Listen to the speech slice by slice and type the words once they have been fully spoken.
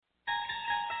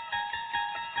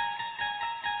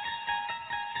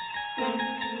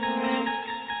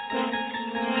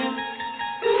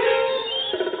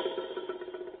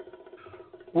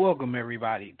Welcome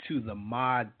everybody to the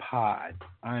Mod Pod.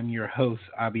 I'm your host,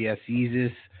 Abies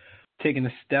Yeezus, taking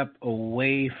a step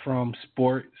away from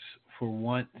sports for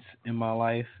once in my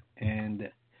life and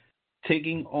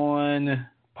taking on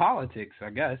politics, I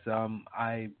guess.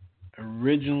 I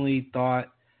originally thought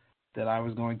that I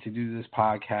was going to do this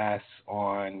podcast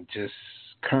on just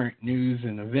current news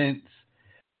and events,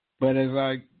 but as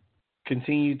I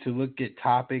continue to look at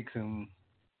topics and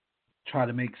try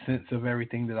to make sense of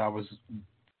everything that I was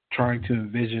trying to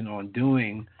envision on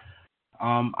doing,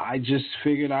 I just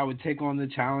figured I would take on the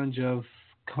challenge of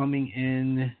coming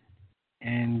in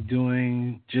and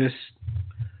doing just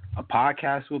a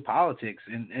podcast with politics,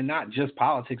 and not just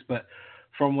politics, but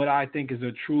from what I think is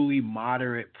a truly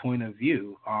moderate point of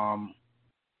view.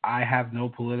 I have no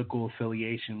political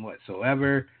affiliation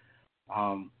whatsoever.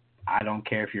 I don't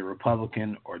care if you're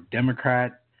Republican or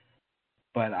Democrat,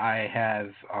 but I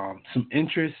have some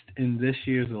interest in this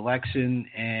year's election,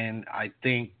 and I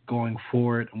think going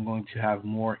forward I'm going to have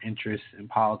more interest in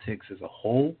politics as a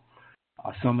whole.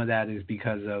 Some of that is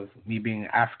because of me being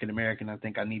African American. I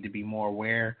think I need to be more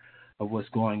aware of what's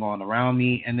going on around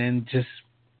me, and then just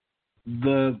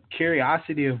the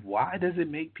curiosity of why does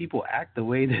it make people act the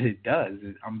way that it does.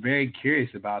 I'm very curious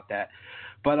about that.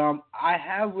 But I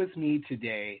have with me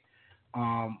today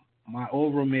my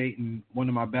old roommate and one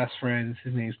of my best friends.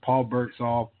 His name is Paul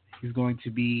Birdsall. He's going to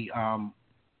be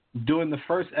doing the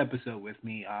first episode with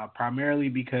me, primarily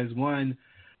because, one,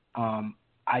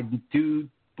 I do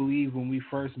believe when we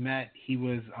first met, he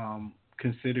was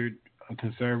considered a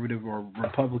conservative or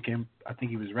Republican. I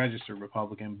think he was registered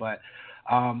Republican, but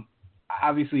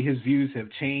obviously his views have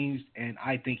changed, and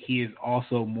I think he is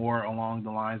also more along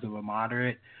the lines of a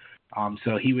moderate.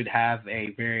 So he would have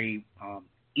a very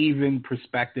even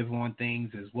perspective on things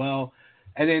as well.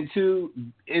 And then two,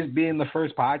 is being the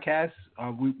first podcast,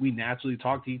 we naturally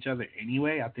talk to each other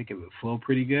anyway. I think it would flow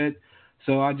pretty good.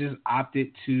 So I just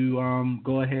opted to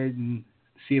go ahead and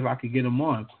see if I could get him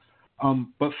on.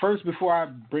 But first, before I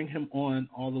bring him on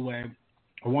all the way,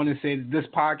 I want to say that this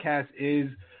podcast is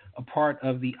a part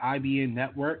of the IBN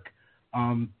network.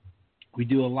 We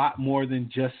do a lot more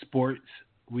than just sports.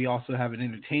 We also have an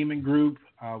entertainment group.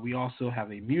 We also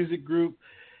have a music group.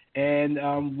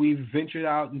 And we've ventured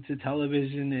out into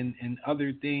television and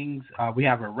other things. We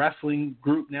have a wrestling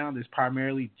group now that's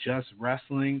primarily just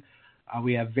wrestling.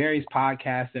 We have various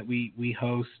podcasts that we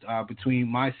host between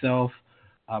myself,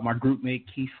 my group mate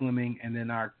Keith Fleming, and then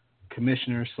our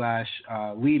commissioner slash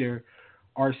leader,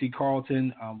 R.C.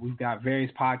 Carlton. We've got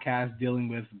various podcasts dealing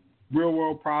with real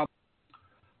world problems.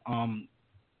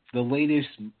 The latest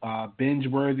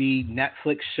binge-worthy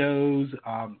Netflix shows,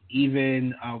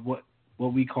 even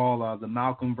what we call the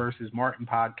Malcolm versus Martin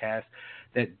podcast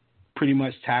that pretty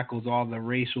much tackles all the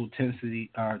racial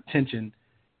tension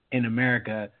in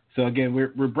America. So again,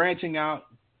 we're branching out.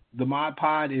 The Mod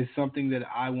Pod is something that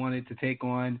I wanted to take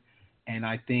on, and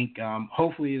I think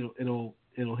hopefully it'll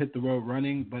hit the road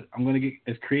running. But I'm going to get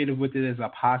as creative with it as I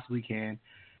possibly can,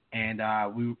 and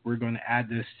we're going to add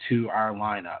this to our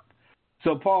lineup.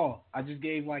 So Paul, I just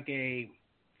gave like a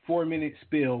 4-minute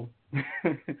spiel.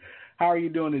 How are you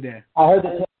doing today? I heard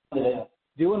the today.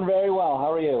 Doing very well.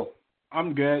 How are you?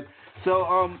 I'm good.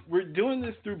 So we're doing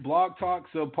this through Blog Talk.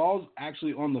 So Paul's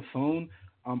actually on the phone.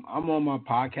 I'm on my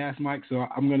podcast mic, so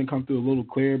I'm going to come through a little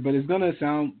clearer, but it's going to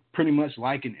sound pretty much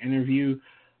like an interview.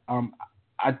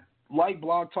 I like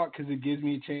Blog Talk because it gives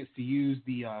me a chance to use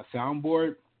the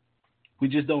soundboard. We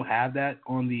just don't have that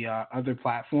on the other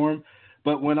platform.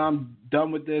 But when I'm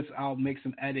done with this, I'll make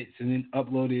some edits and then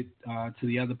upload it to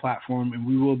the other platform. And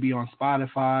we will be on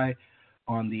Spotify,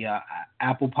 on the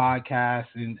Apple Podcasts,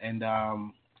 and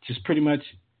just pretty much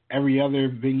every other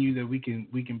venue that we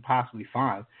can possibly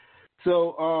find.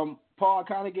 So, Paul,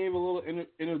 I kind of gave a little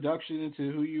introduction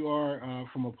into who you are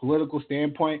from a political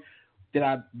standpoint. Did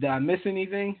I miss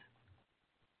anything?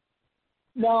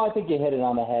 No, I think you hit it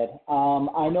on the head.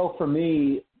 I know for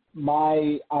me,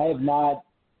 I have not,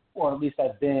 or at least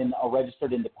I've been a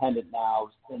registered independent now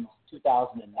since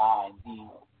 2009. The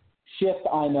shift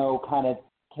I know kind of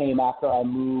came after I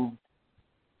moved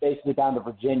basically down to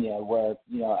Virginia, where, as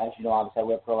you know, obviously I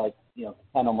lived for 10,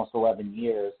 almost 11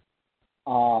 years.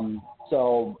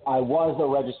 So I was a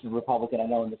registered Republican, I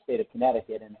know, in the state of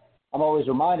Connecticut, and I'm always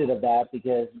reminded of that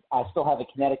because I still have a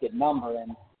Connecticut number,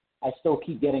 and I still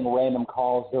keep getting random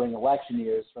calls during election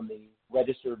years from the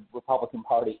registered Republican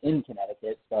Party in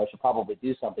Connecticut, so I should probably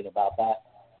do something about that.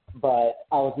 But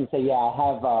I was going to say,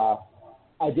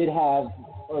 I did have,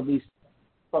 or at least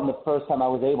from the first time I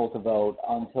was able to vote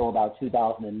until about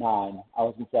 2009, I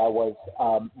was going to say I was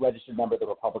a registered member of the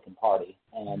Republican Party,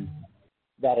 and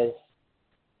that is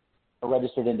a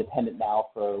registered independent now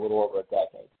for a little over a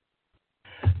decade.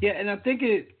 Yeah, and I think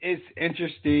it's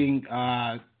interesting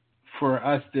for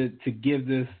us to give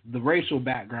this the racial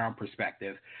background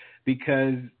perspective,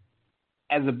 because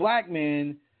as a black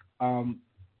man,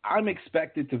 I'm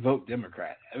expected to vote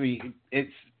Democrat. I mean,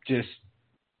 it's just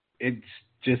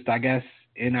I guess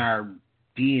in our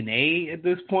DNA at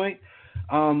this point.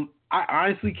 I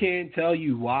honestly can't tell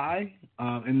you why,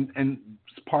 and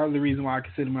part of the reason why I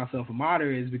consider myself a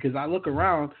moderate is because I look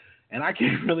around and I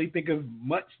can't really think of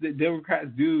much that Democrats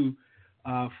do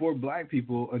for black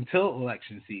people until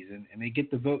election season, and they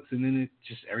get the votes, and then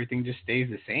everything just stays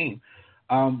the same.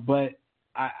 But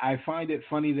I find it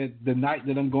funny that the night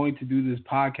that I'm going to do this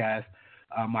podcast,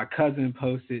 my cousin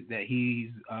posted that he's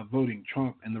voting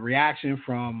Trump, and the reaction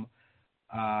from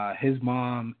his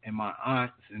mom and my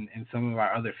aunts and some of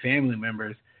our other family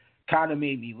members kind of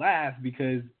made me laugh,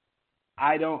 because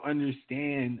I don't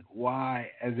understand why,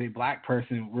 as a black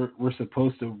person, we're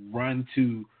supposed to run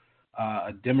to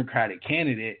a Democratic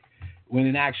candidate, when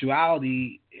in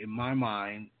actuality, in my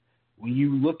mind, when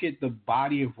you look at the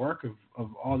body of work of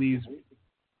all these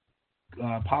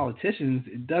politicians,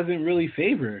 it doesn't really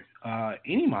favor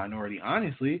any minority,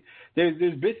 honestly. There's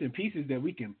bits and pieces that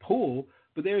we can pull,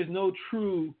 but there is no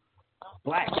true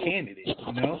black candidate,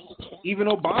 you know? Even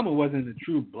Obama wasn't a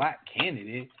true black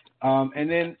candidate. And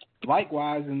then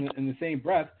likewise, in the same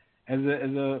breath, as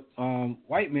a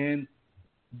white man,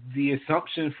 the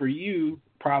assumption for you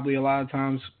probably a lot of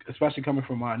times, especially coming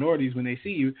from minorities, when they see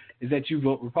you, is that you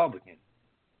vote Republican.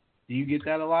 Do you get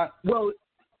that a lot? Well,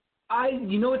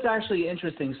 it's actually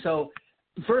interesting. So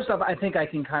first off, I think I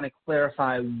can kind of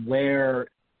clarify where,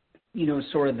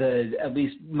 sort of at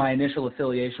least my initial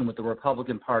affiliation with the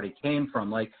Republican Party came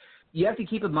from. Like, you have to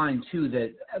keep in mind, too,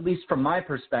 that at least from my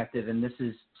perspective, and this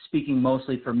is speaking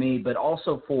mostly for me, but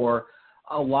also for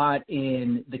a lot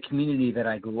in the community that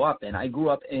I grew up in. I grew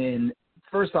up in,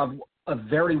 first off, a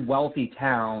very wealthy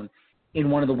town in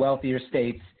one of the wealthier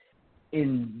states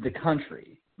in the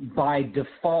country. By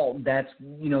default, that's,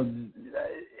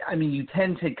 you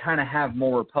tend to kind of have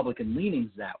more Republican leanings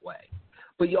that way.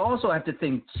 But you also have to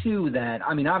think, too, that,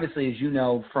 obviously, as you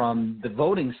know, from the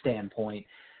voting standpoint,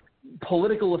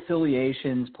 political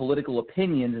affiliations, political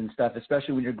opinions and stuff,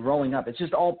 especially when you're growing up, it's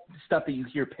just all stuff that you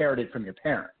hear parroted from your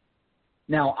parents.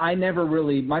 Now,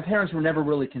 my parents were never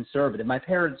really conservative. My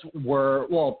parents were,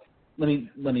 let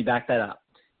me back that up.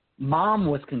 Mom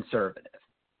was conservative,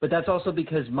 but that's also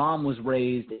because mom was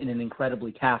raised in an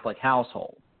incredibly Catholic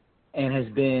household and has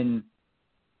been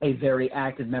a very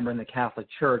active member in the Catholic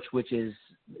Church, which is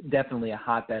definitely a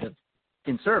hotbed of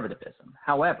conservatism.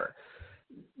 However,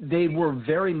 they were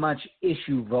very much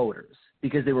issue voters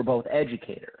because they were both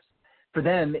educators. For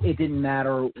them, it didn't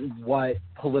matter what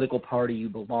political party you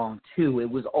belonged to. It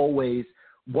was always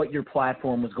what your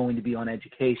platform was going to be on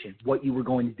education, what you were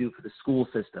going to do for the school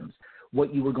systems,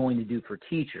 what you were going to do for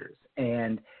teachers.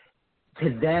 And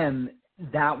to them,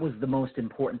 that was the most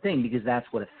important thing because that's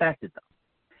what affected them.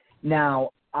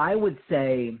 Now, I would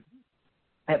say,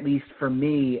 at least for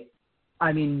me,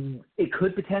 it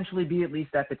could potentially be at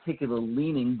least that particular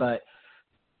leaning, but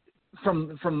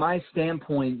from my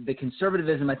standpoint, the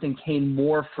conservatism, I think, came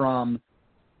more from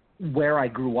where I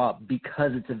grew up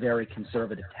because it's a very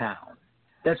conservative town.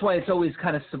 That's why it's always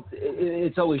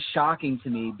it's always shocking to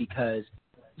me because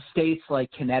states like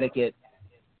Connecticut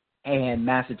and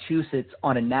Massachusetts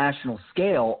on a national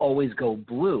scale always go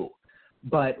blue.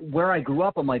 But where I grew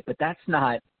up, I'm like, but that's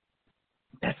not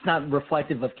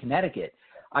reflective of Connecticut.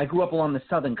 I grew up along the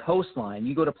southern coastline.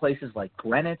 You go to places like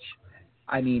Greenwich,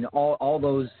 all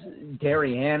those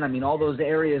Darien, all those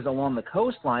areas along the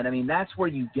coastline. That's where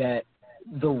you get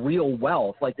the real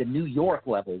wealth, like the New York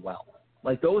level wealth.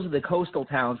 Like those are the coastal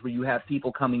towns where you have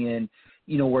people coming in,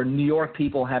 where New York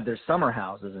people have their summer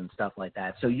houses and stuff like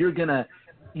that. So you're gonna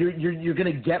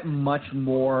get much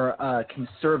more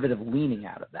conservative leaning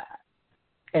out of that.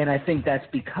 And I think that's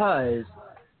because,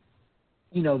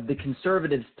 the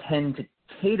conservatives tend to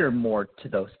cater more to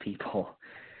those people.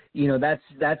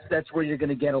 That's where you're going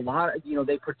to get a lot of,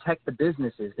 they protect the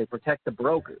businesses, they protect the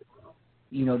brokers.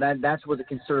 That's where the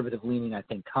conservative leaning, I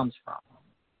think, comes from.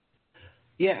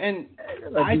 Yeah, and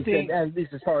I think, at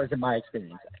least as far as in my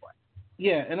experience, anyway.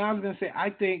 Yeah, and I was going to say, I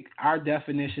think our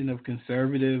definition of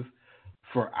conservative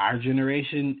for our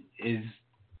generation is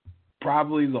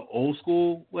probably the old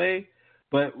school way.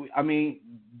 But,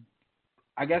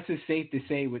 I guess it's safe to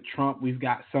say with Trump, we've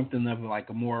got something of like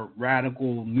a more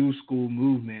radical new school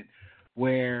movement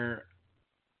where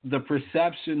the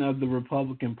perception of the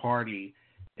Republican Party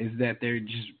is that they're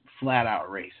just flat out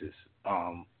racist.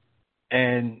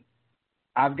 And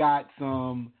I've got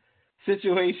some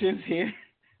situations here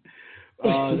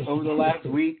over the last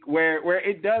week where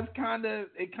it does kind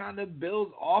of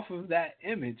builds off of that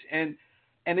image. And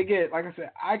again, like I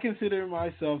said, I consider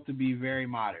myself to be very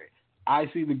moderate. I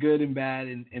see the good and bad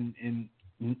and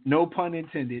no pun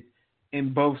intended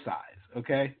in both sides.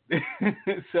 Okay.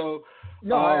 So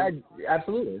no,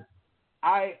 absolutely.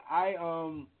 I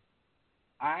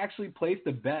actually placed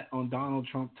a bet on Donald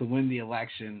Trump to win the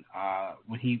election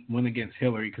when he went against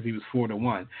Hillary because he was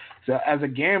 4-1. So as a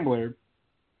gambler,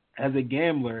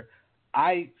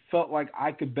 I felt like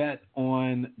I could bet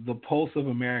on the pulse of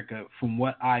America from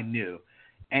what I knew,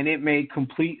 and it made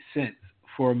complete sense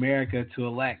for America to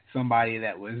elect somebody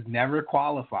that was never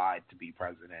qualified to be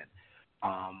president,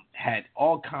 had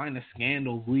all kind of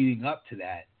scandals leading up to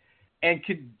that, and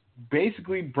could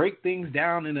basically break things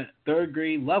down in a third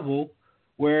grade level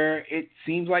where it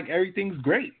seems like everything's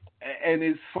great. And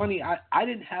it's funny, I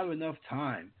didn't have enough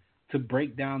time to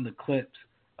break down the clips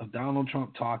of Donald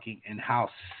Trump talking and how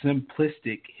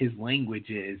simplistic his language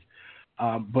is.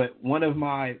 But one of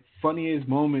my funniest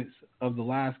moments of the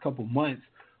last couple months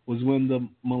was when the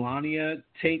Melania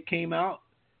tape came out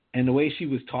and the way she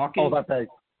was talking. Oh, about the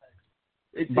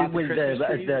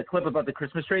clip about the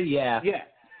Christmas tree? Yeah. Yeah.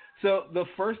 So the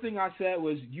first thing I said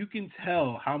was, you can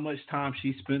tell how much time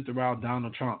she spent around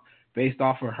Donald Trump based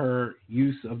off of her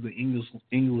use of the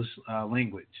English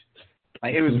language.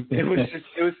 Like it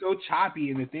was so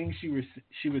choppy, and the things she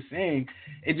was saying,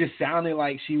 it just sounded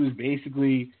like she was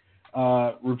basically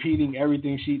repeating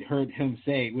everything she'd heard him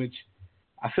say, which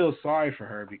I feel sorry for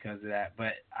her because of that.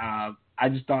 But I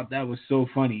just thought that was so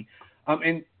funny.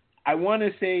 And I want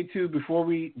to say too, before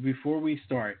we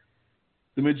start,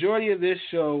 the majority of this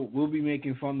show will be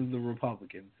making fun of the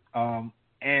Republicans.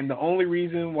 And the only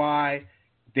reason why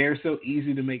they're so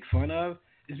easy to make fun of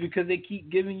is because they keep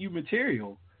giving you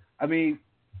material. I mean,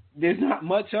 there's not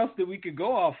much else that we could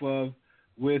go off of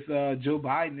with Joe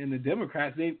Biden and the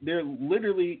Democrats. They're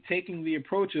literally taking the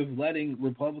approach of letting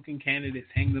Republican candidates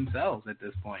hang themselves at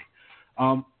this point.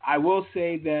 I will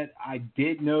say that I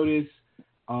did notice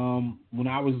when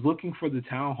I was looking for the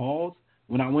town halls,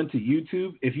 when I went to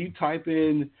YouTube, if you type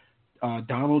in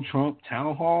Donald Trump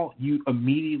town hall, you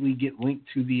immediately get linked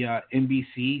to the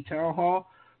NBC town hall.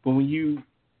 But when you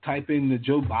type in the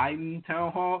Joe Biden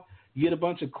town hall, you get a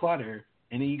bunch of clutter,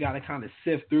 and then you got to kind of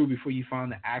sift through before you find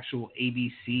the actual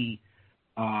ABC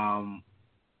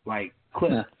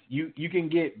clip. Yeah. You can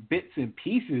get bits and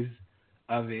pieces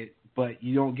of it, but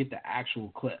you don't get the actual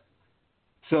clip.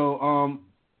 So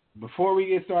before we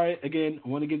get started, again, I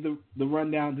want to give the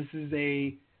rundown. This is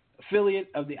a affiliate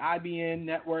of the IBN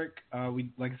network.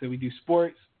 Like I said, we do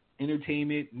sports,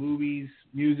 entertainment, movies,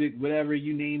 music, whatever,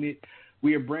 you name it.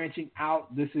 We are branching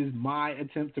out. This is my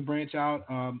attempt to branch out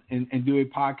and do a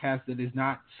podcast that is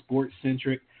not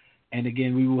sports-centric. And,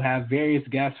 again, we will have various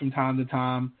guests from time to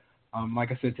time.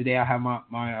 Like I said, today I have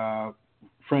my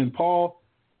friend Paul.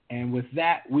 And with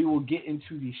that, we will get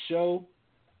into the show.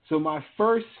 So my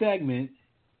first segment.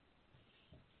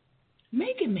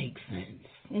 Make it make sense,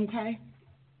 okay?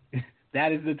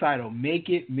 That is the title. Make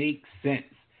it make sense.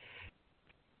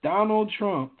 Donald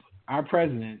Trump, our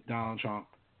president, Donald Trump,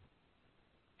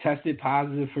 tested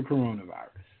positive for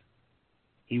coronavirus.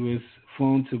 He was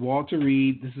flown to Walter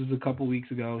Reed. This was a couple weeks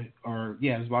ago. It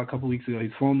was about a couple weeks ago.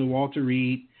 He's flown to Walter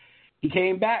Reed. He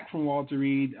came back from Walter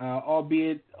Reed,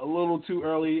 albeit a little too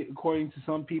early, according to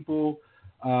some people,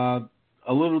 a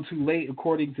little too late,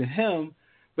 according to him.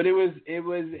 But it was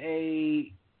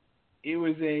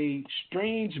a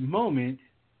strange moment,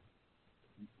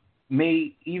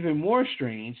 made even more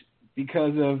strange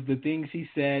because of the things he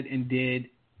said and did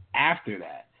after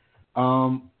that.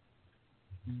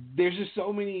 There's just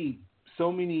so many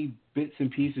bits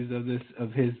and pieces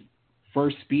of his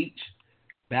first speech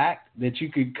back that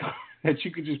you could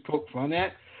just poke fun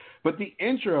at. But the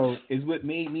intro is what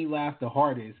made me laugh the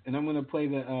hardest, and I'm going to play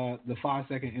the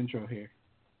 5-second intro here.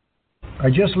 I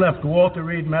just left Walter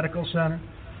Reed Medical Center,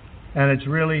 and it's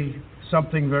really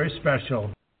something very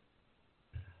special.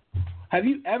 Have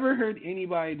you ever heard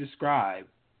anybody describe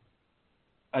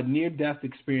a near-death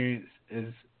experience as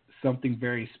something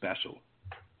very special?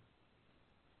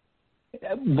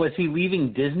 Was he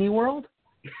leaving Disney World?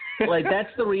 Like, that's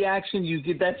the reaction you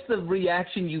get. That's the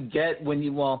reaction you get when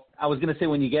you. Well, I was going to say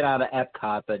when you get out of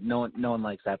Epcot, but no one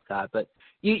likes Epcot. But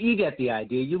you get the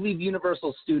idea. You leave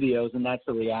Universal Studios, and that's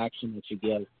the reaction that you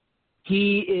give.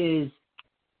 He is,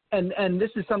 and this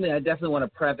is something I definitely want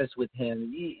to preface with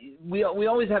him. We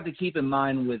always have to keep in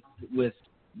mind with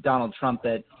Donald Trump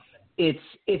that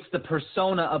it's the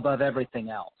persona above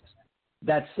everything else.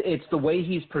 It's the way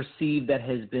he's perceived that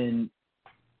has been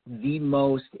the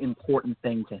most important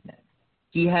thing to him.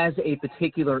 he has a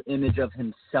particular image of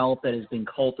himself that has been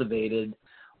cultivated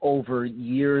over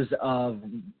years of,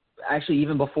 actually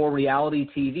even before reality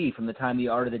TV, from the time The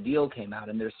Art of the Deal came out.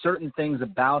 And there's certain things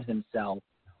about himself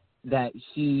that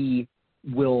he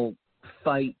will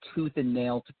fight tooth and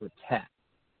nail to protect.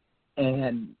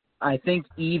 And I think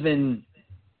even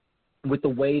with the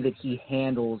way that he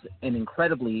handles an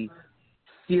incredibly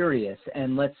serious,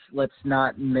 and let's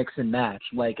not mix and match,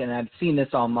 like, and I've seen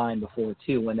this online before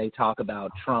too, when they talk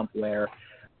about Trump, where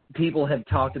people have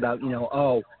talked about,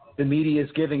 the media is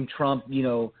giving Trump,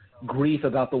 grief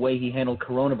about the way he handled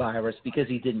coronavirus because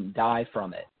he didn't die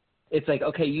from it. It's like,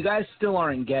 okay, you guys still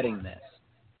aren't getting this.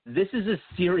 This is a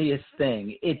serious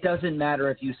thing. It doesn't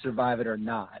matter if you survive it or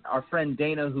not. Our friend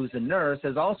Dana, who's a nurse,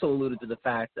 has also alluded to the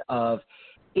fact of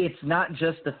it's not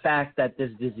just the fact that this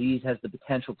disease has the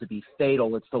potential to be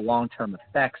fatal, it's the long-term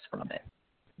effects from it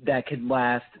that could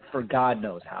last for God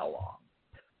knows how long.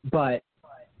 But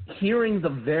hearing the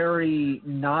very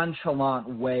nonchalant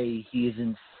way he has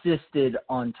insisted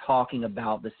on talking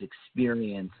about this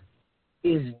experience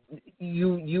is,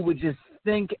 you would just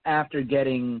think after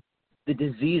getting the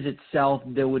disease itself,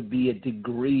 there would be a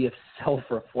degree of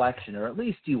self-reflection, or at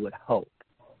least you would hope.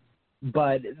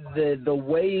 But the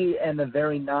way and the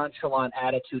very nonchalant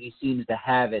attitude he seems to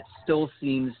have, it still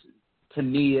seems to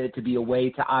me to be a way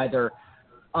to either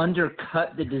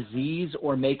undercut the disease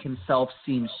or make himself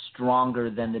seem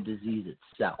stronger than the disease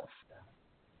itself.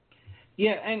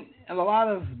 Yeah, and a lot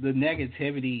of the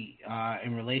negativity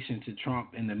in relation to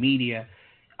Trump and the media,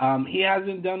 he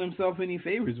hasn't done himself any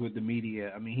favors with the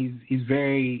media. I mean, he's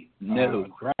very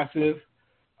aggressive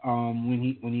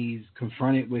when he's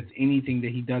confronted with anything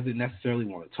that he doesn't necessarily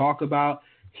want to talk about.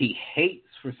 He hates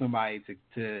for somebody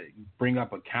to bring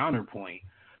up a counterpoint.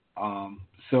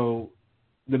 So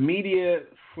the media,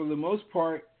 for the most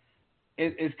part,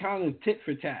 is kind of tit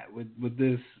for tat with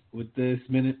this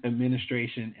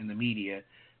administration and the media,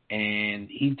 and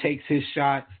he takes his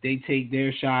shots, they take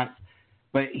their shots.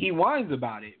 But he whines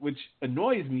about it, which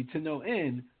annoys me to no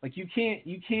end. Like, you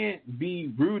can't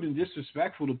be rude and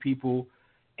disrespectful to people,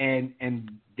 and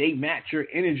they match your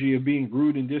energy of being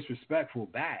rude and disrespectful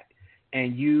back,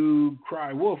 and you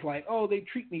cry wolf like, oh, they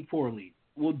treat me poorly.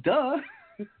 Well, duh.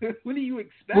 What do you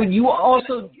expect? Well, you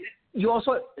also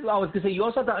I was going to say, you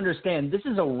also have to understand this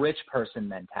is a rich person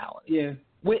mentality. Yeah.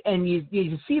 And you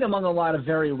see it among a lot of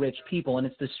very rich people, and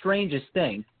it's the strangest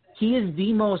thing. He is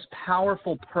the most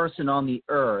powerful person on the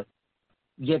earth,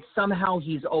 yet somehow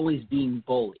he's always being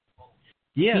bullied.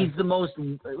 Yeah. He's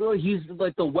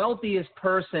like the wealthiest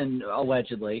person,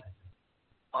 allegedly,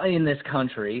 in this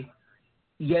country,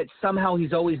 yet somehow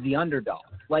he's always the underdog.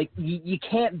 Like, you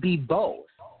can't be both.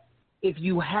 If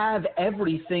you have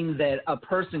everything that a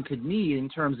person could need in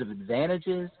terms of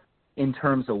advantages, in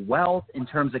terms of wealth, in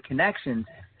terms of connections,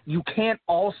 you can't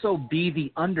also be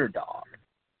the underdog.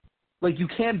 Like, you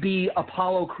can't be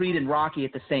Apollo, Creed, and Rocky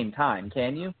at the same time,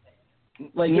 can you?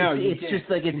 Like, no, it's just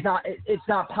like it's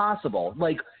not possible.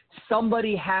 Like,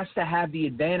 somebody has to have the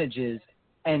advantages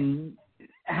and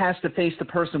has to face the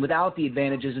person without the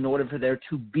advantages in order for there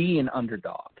to be an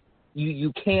underdog.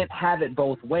 You can't have it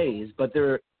both ways, but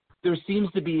there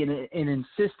seems to be an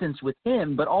insistence with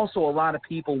him, but also a lot of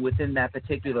people within that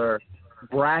particular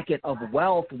bracket of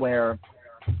wealth where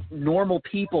normal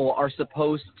people are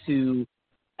supposed to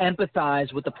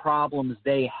empathize with the problems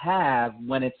they have,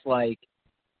 when it's like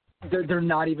they're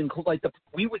not even like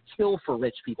we would kill for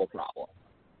rich people problem.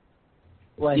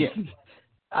 Like, yeah.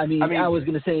 I mean, I was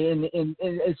going to say, in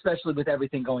especially with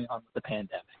everything going on with the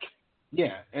pandemic.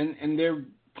 Yeah, and there are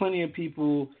plenty of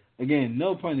people, again,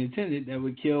 no pun intended, that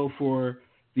would kill for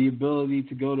the ability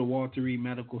to go to Walter Reed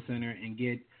Medical Center and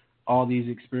get all these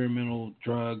experimental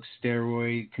drugs,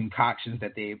 steroid concoctions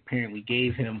that they apparently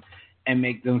gave him, and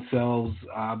make themselves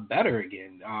better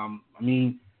again. I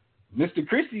mean, Mr.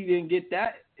 Christie didn't get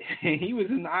that. He was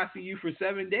in the ICU for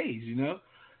 7 days,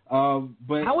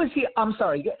 But how is he? I'm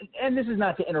sorry, and this is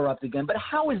not to interrupt again, but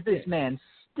how is this man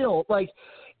still, like,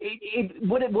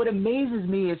 what amazes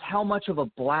me is how much of a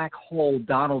black hole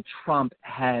Donald Trump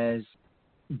has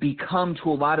become to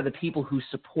a lot of the people who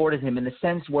supported him, in the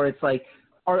sense where it's like,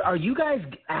 are you guys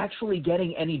actually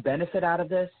getting any benefit out of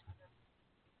this?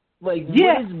 Like,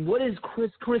 yeah. What is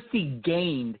Chris Christie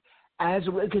gained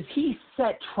because he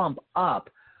set Trump up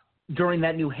during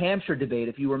that New Hampshire debate,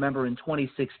 if you remember, in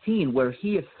 2016, where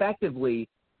he effectively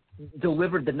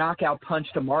delivered the knockout punch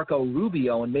to Marco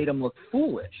Rubio and made him look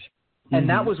foolish. Mm-hmm. And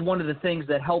that was one of the things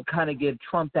that helped kind of give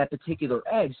Trump that particular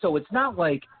edge. So it's not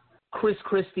like Chris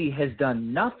Christie has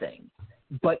done nothing,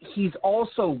 but he's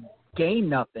also gained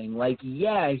nothing. Like,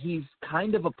 yeah, he's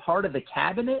kind of a part of the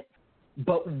cabinet,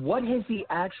 but what has he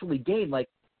actually gained? Like,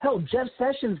 hell, Jeff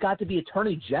Sessions got to be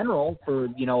Attorney General for, a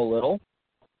little.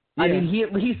 Yeah. I mean, he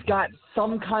at least got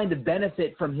some kind of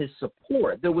benefit from his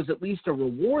support. There was at least a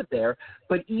reward there.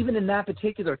 But even in that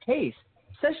particular case,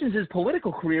 Sessions'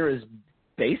 political career is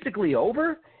basically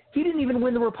over. He didn't even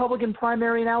win the Republican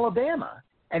primary in Alabama.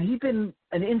 And he's been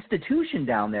an institution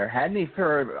down there, hadn't he,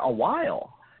 for a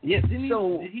while? Yeah, did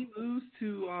he lose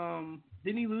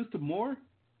to Moore?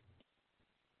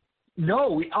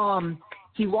 No,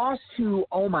 he lost to,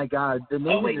 oh my God, the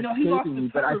name is escaping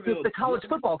me, but I think the college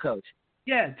football coach.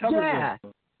 Yeah, Tuberville.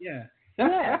 Yeah.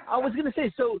 Yeah, I was going to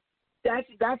say, so that's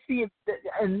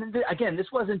again, this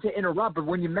wasn't to interrupt, but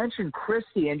when you mentioned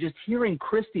Christie and just hearing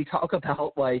Christie talk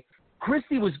about, like,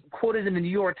 Christie was quoted in the New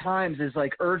York Times as,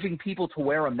 like, urging people to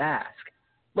wear a mask.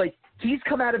 Like, he's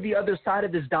come out of the other side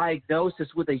of this diagnosis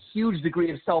with a huge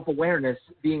degree of self-awareness,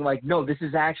 being like, no, this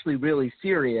is actually really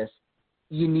serious.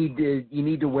 You need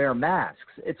to wear masks.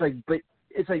 It's like,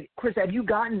 Chris, have you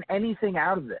gotten anything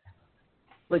out of this?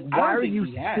 Like, why are you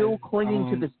still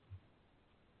clinging to this?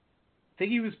 I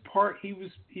think he was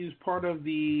part of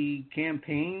the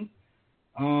campaign,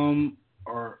 or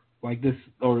this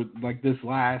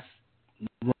last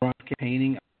run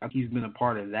campaigning. I think he's been a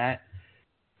part of that.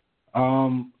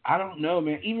 I don't know,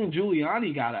 man. Even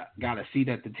Giuliani got a seat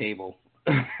at the table.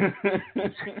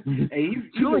 Hey, he's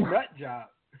a nut job.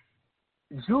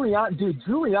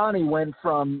 Giuliani went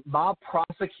from mob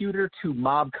prosecutor to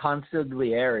mob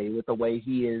consigliere with the way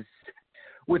he's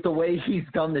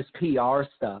done this PR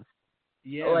stuff.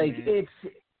 Yeah, like man. It's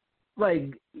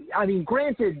like, I mean,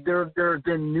 granted, there have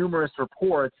been numerous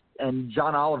reports, and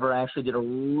John Oliver actually did a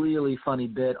really funny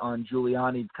bit on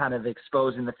Giuliani, kind of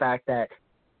exposing the fact that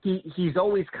he's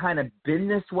always kind of been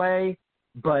this way,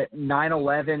 but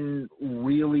 9/11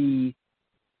 really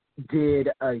did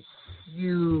a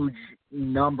huge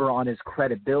number on his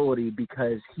credibility,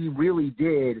 because he really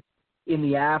did, in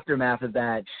the aftermath of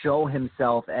that, show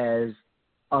himself as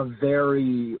a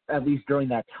very, at least during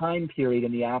that time period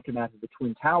in the aftermath of the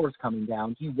Twin Towers coming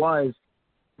down, he was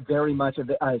very much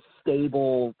a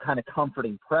stable, kind of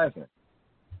comforting presence.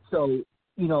 So,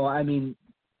 I mean,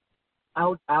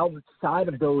 outside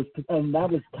of those, and that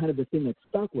was kind of the thing that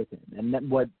stuck with him, and that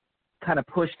what kind of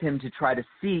pushed him to try to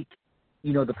seek,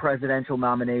 the presidential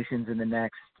nominations in the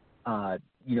next, at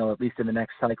least in the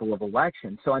next cycle of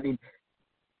elections. So, I mean,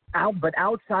 but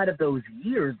outside of those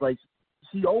years, like,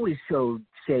 he always showed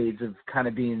shades of kind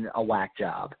of being a whack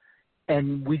job.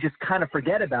 And we just kind of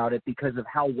forget about it because of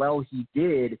how well he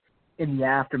did in the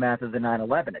aftermath of the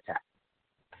 9/11 attack.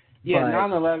 Yeah,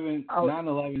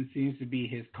 9/11 seems to be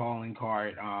his calling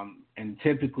card. And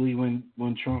typically when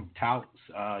Trump touts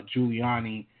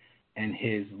Giuliani and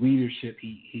his leadership,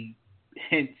 he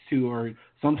hints to, or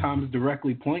sometimes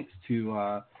directly points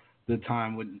to the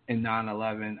time in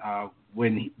 9/11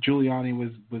 when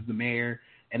Giuliani was the mayor.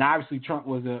 And obviously Trump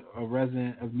was a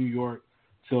resident of New York,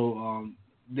 so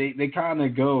they kind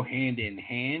of go hand in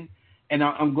hand. And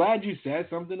I'm glad you said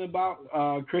something about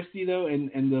Christie, though,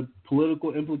 and the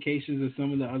political implications of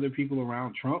some of the other people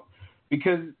around Trump,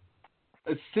 because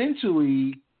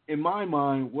essentially, in my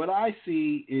mind, what I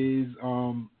see is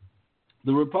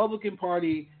the Republican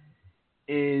Party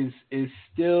is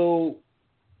still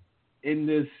in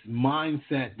this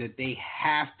mindset that they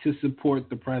have to support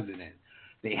the president.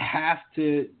 They have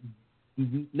to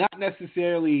not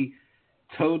necessarily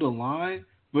toe the line,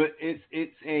 but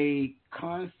it's a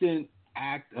constant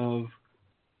act of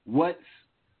what's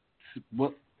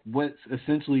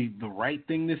essentially the right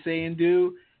thing to say and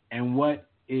do, and what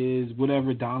is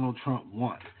whatever Donald Trump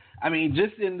wants. I mean,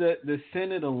 just in the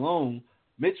Senate alone,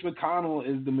 Mitch McConnell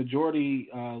is the majority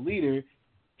leader.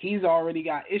 He's already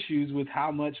got issues with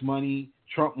how much money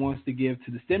Trump wants to give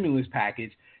to the stimulus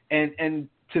package, and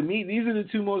to me, these are the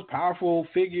two most powerful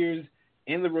figures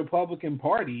in the Republican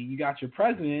Party. You got your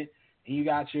president and you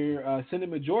got your Senate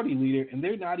Majority Leader, and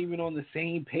they're not even on the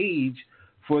same page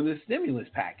for the stimulus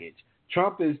package.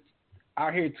 Trump is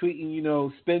out here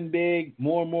tweeting, spend big,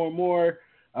 more.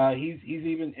 He's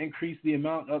even increased the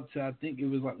amount up to, I think it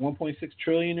was like $1.6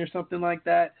 trillion or something like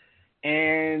that.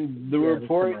 And the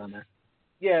reports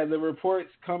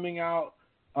coming out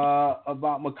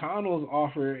about McConnell's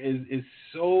offer is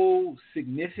so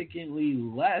significantly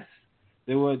less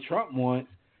than what Trump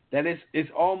wants that it's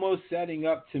almost setting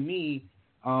up, to me,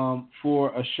 for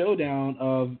a showdown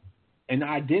of an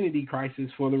identity crisis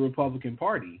for the Republican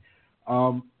Party.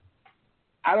 I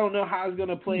don't know how it's going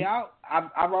to play out.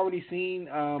 I've already seen.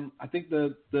 I think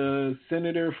the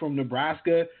senator from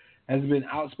Nebraska has been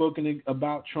outspoken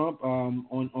about Trump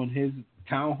on his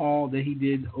town hall that he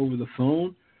did over the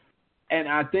phone. And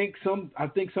I think some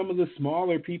of the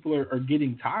smaller people are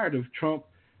getting tired of Trump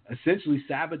essentially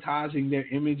sabotaging their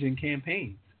image and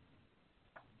campaigns.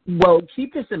 Well,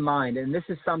 keep this in mind, and this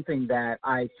is something that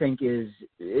I think is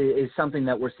something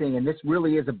that we're seeing, and this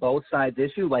really is a both sides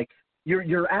issue. Like,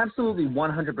 you're absolutely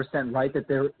 100% right that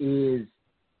there is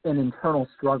an internal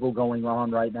struggle going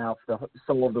on right now for the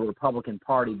soul of the Republican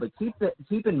Party. But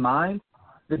keep in mind,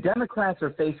 the Democrats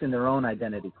are facing their own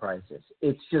identity crisis.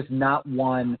 It's just not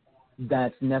one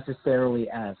that's necessarily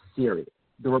as serious.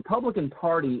 The Republican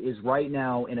Party is right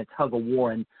now in a tug of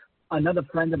war, and another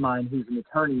friend of mine who's an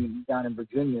attorney down in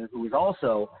Virginia, who is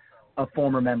also a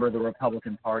former member of the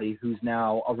Republican Party, who's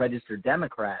now a registered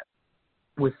Democrat,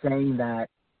 was saying that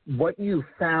what you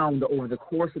found over the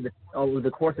course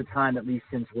of time, at least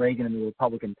since Reagan and the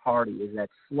Republican Party, is that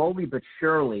slowly but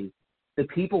surely the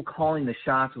people calling the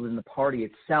shots within the party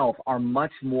itself are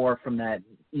much more from that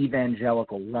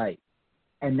evangelical right,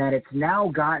 and that it's now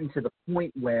gotten to the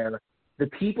point where the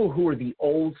people who are the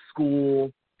old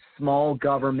school, small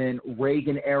government,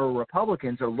 Reagan-era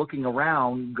Republicans are looking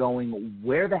around going,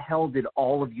 where the hell did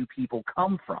all of you people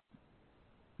come from?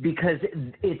 Because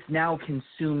it's now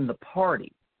consumed the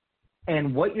party.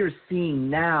 And what you're seeing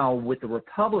now with the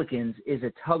Republicans is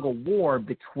a tug of war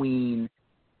between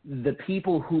the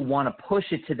people who want to push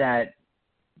it to that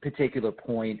particular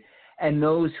point and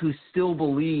those who still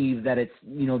believe that it's,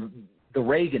 the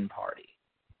Reagan party,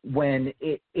 when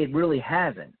it really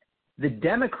hasn't. The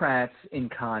Democrats, in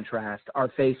contrast,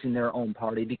 are facing their own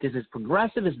party because as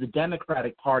progressive as the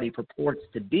Democratic Party purports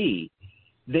to be,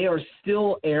 they are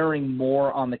still erring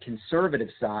more on the conservative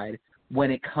side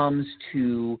when it comes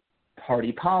to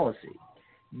party policy.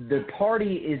 The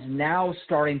party is now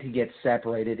starting to get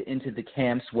separated into the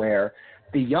camps where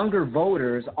the younger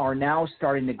voters are now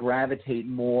starting to gravitate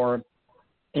more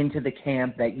into the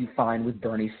camp that you find with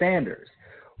Bernie Sanders,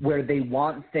 where they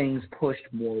want things pushed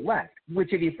more left,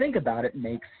 which if you think about it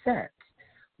makes sense.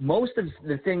 Most of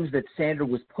the things that Sanders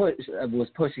was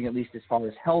pushing, at least as far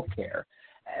as health care,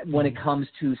 when it comes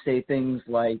to, say, things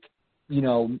like,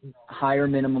 higher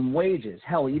minimum wages.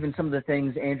 Hell, even some of the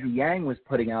things Andrew Yang was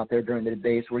putting out there during the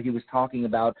debates where he was talking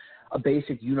about a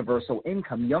basic universal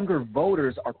income. Younger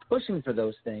voters are pushing for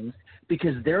those things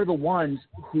because they're the ones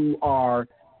who are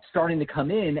starting to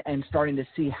come in and starting to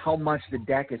see how much the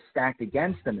deck is stacked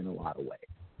against them in a lot of ways.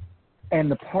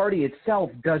 And the party itself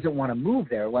doesn't want to move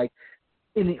there. Like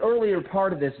in the earlier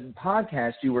part of this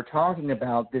podcast, you were talking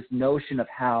about this notion of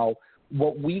how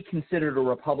what we considered a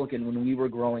Republican when we were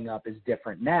growing up is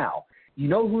different now. You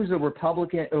know who's a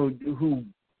Republican who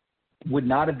would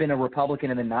not have been a Republican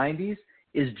in the 90s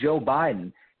is Joe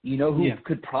Biden. You know who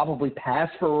could probably pass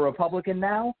for a Republican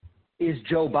now is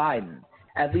Joe Biden,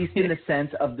 at least in the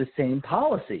sense of the same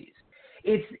policies.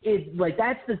 It's like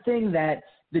that's the thing that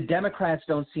the Democrats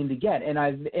don't seem to get. And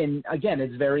again,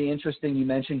 it's very interesting you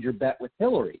mentioned your bet with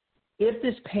Hillary. If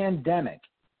this pandemic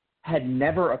had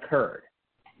never occurred,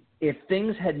 if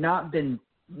things had not been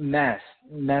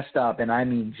messed up, and I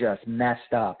mean just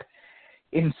messed up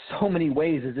in so many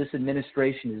ways as this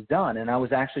administration has done, and I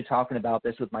was actually talking about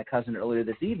this with my cousin earlier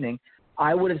this evening,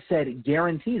 I would have said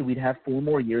guaranteed we'd have 4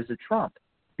 more years of Trump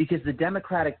because the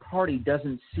Democratic Party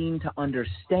doesn't seem to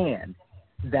understand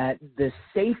that the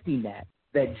safety net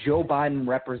that Joe Biden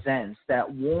represents,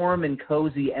 that warm and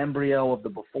cozy embryo of the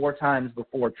before times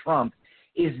before Trump,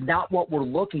 is not what we're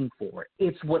looking for.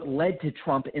 It's what led to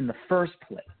Trump in the first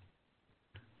place.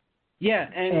 Yeah,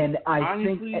 and I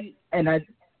honestly, think, and I.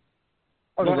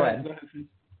 Oh, go ahead.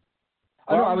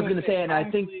 Oh, no, I was going to say, and honestly,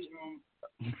 I think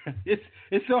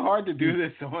it's so hard to do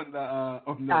this on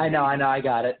the. I know, I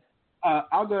got it. I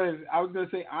was going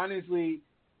to say honestly,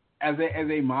 as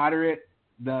a moderate,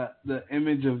 the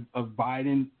image of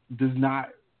Biden does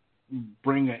not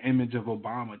bring an image of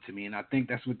Obama to me, and I think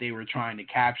that's what they were trying to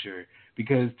capture.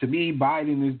 Because to me,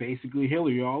 Biden is basically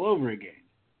Hillary all over again.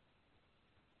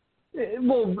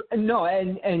 Well, no,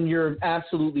 and you're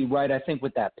absolutely right, I think,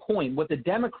 with that point. What the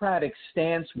Democratic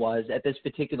stance was at this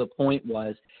particular point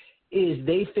is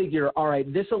they figure, all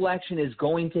right, this election is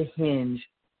going to hinge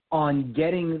on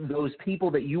getting those people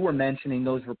that you were mentioning,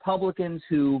 those Republicans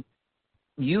who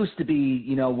used to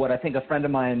be, what I think a friend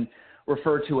of mine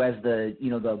referred to as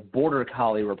the border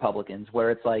collie Republicans,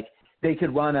 where it's like, they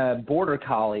could run a border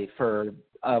collie for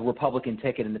a Republican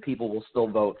ticket and the people will still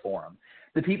vote for him.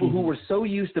 The people who were so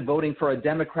used to voting for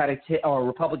a or a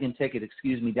Republican ticket,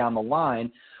 down the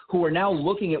line, who are now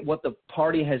looking at what the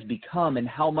party has become and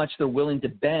how much they're willing to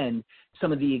bend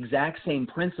some of the exact same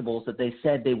principles that they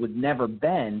said they would never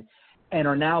bend, and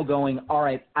are now going, all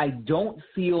right, I don't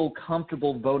feel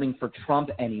comfortable voting for Trump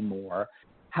anymore.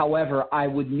 However, I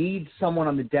would need someone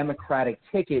on the Democratic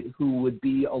ticket who would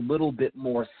be a little bit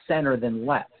more center than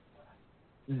left.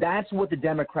 That's what the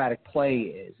Democratic play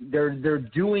is. They're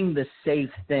doing the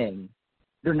safe thing.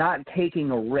 They're not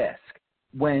taking a risk.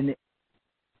 I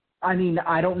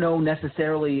don't know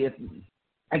necessarily if,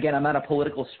 again, I'm not a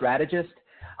political strategist.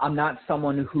 I'm not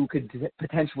someone who could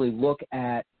potentially look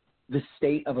at the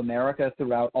state of America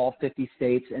throughout all 50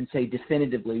 states and say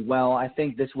definitively, well, I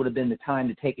think this would have been the time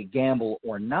to take a gamble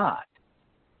or not.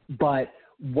 But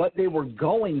what they were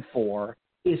going for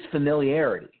is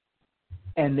familiarity.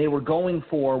 And they were going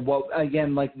for what,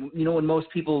 again, like, when most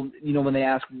people, when they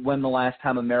ask when the last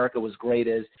time America was great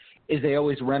is they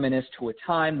always reminisce to a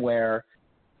time where,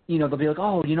 they'll be like,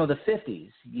 oh, the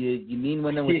 50s. You mean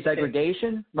when there was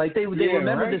segregation? Like they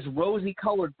remember this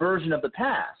rosy-colored version of the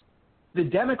past. The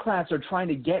Democrats are trying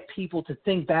to get people to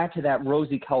think back to that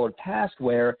rosy-colored past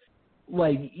where,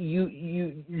 like,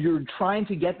 you're trying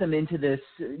to get them into this,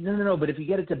 no, but if you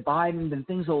get it to Biden, then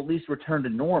things will at least return to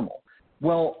normal.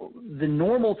 Well, the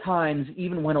normal times,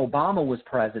 even when Obama was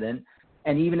president,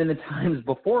 and even in the times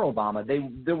before Obama,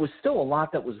 there was still a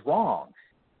lot that was wrong.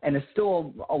 And there's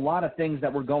still a lot of things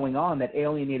that were going on that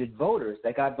alienated voters,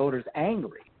 that got voters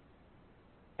angry.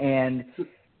 And,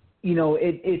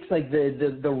 it's like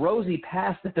the rosy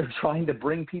past that they're trying to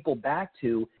bring people back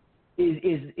to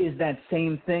is that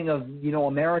same thing of,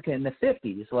 America in the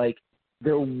 50s. Like,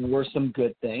 there were some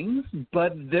good things,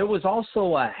 but there was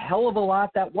also a hell of a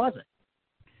lot that wasn't.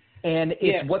 And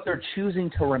it's what they're choosing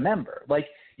to remember. Like,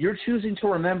 you're choosing to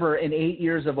remember in 8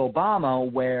 years of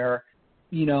Obama where,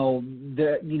 at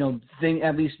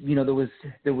least,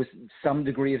 there was some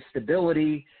degree of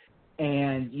stability,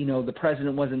 and, the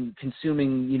president wasn't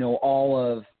consuming,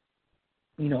 all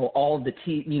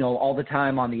the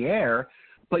time on the air.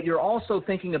 But you're also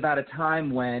thinking about a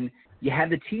time when you had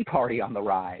the Tea Party on the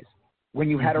rise, when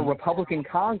you had a Republican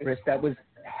Congress that was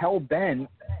hell-bent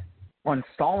on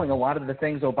stalling a lot of the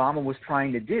things Obama was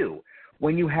trying to do,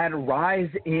 when you had a rise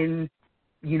in,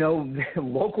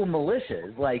 local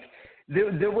militias. Like,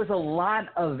 there was a lot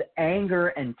of anger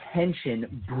and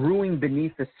tension brewing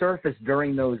beneath the surface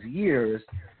during those years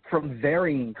from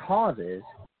varying causes,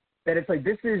 that it's like,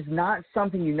 this is not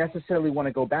something you necessarily want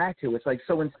to go back to. It's like,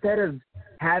 so instead of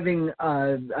having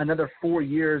another 4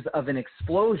 years of an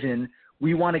explosion,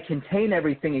 we want to contain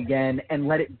everything again and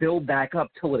let it build back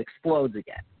up till it explodes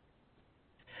again.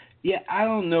 Yeah, I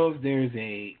don't know if there's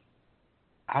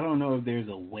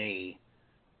a way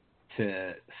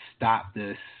to stop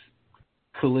this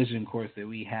collision course that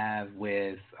we have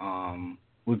with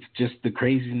just the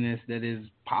craziness that is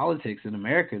politics in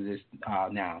America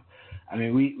now. I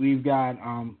mean, we've got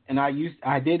and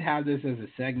I did have this as a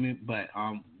segment, but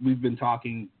we've been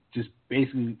talking just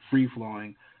basically free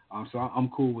flowing, so I'm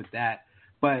cool with that.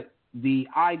 But the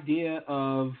idea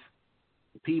of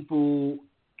people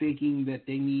thinking that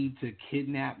they need to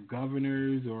kidnap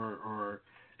governors or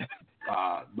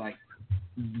like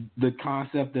the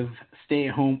concept of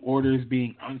stay-at-home orders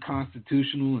being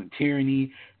unconstitutional and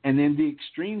tyranny, and then the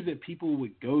extremes that people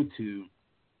would go to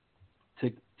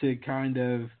kind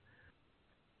of,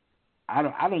 I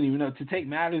don't even know, to take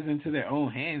matters into their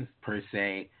own hands per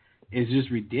se, is just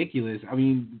ridiculous. I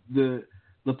mean, the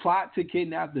plot to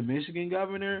kidnap the Michigan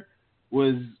governor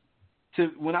was,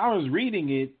 when I was reading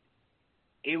it,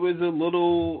 it was a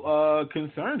little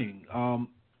concerning.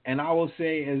 And I will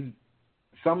say, as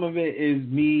some of it is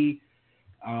me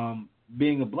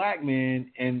being a black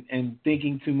man and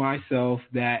thinking to myself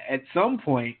that at some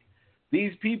point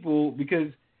these people, because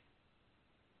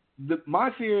my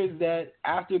fear is that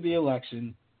after the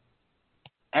election,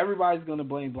 everybody's going to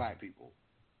blame black people.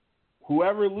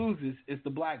 Whoever loses, it's the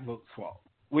black vote's fault,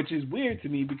 which is weird to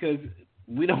me because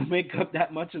we don't make up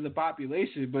that much of the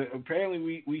population, but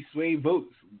apparently we sway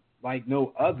votes like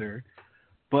no other.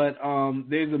 But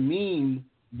there's a meme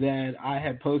that I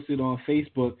had posted on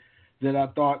Facebook that I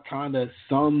thought kind of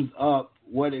sums up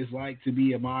what it's like to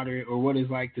be a moderate, or what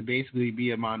it's like to basically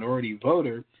be a minority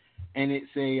voter. And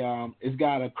it's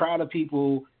got a crowd of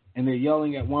people, and they're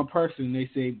yelling at one person. They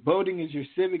say, voting is your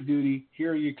civic duty.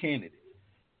 Here are your candidates.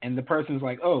 And the person's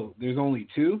like, oh, there's only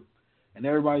two? And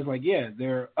everybody's like, yeah,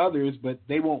 there are others, but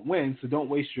they won't win, so don't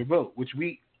waste your vote, which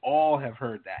we all have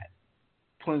heard that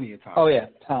plenty of times. Oh, yeah,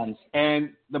 tons.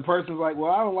 And the person's like,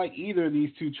 well, I don't like either of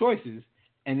these two choices.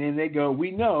 And then they go,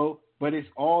 we know, but it's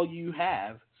all you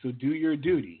have, so do your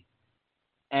duty.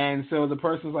 And so the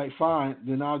person's like, fine,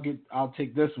 then I'll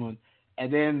take this one.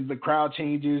 And then the crowd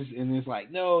changes, and it's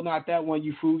like, no, not that one,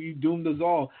 you fool, you doomed us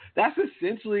all. That's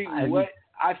essentially what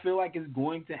I feel like is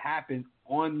going to happen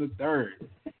on the 3rd,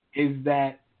 is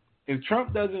that if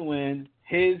Trump doesn't win,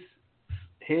 his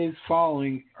his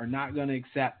following are not going to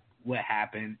accept what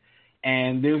happened,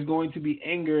 and there's going to be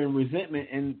anger and resentment,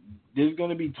 and there's going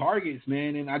to be targets,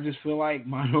 man. And I just feel like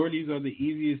minorities are the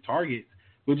easiest targets,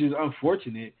 which is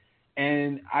unfortunate.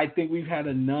 And I think we've had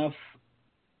enough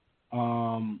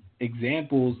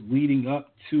examples leading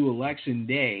up to Election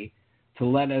Day to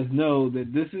let us know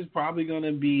that this is probably going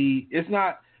to be, it's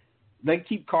not, they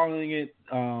keep calling it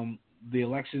the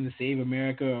election to save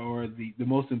America, or the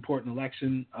most important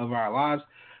election of our lives.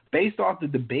 Based off the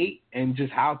debate and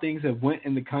just how things have went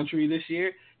in the country this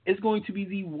year, it's going to be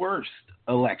the worst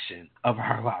election of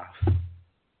our lives.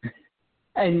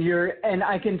 And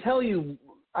I can tell you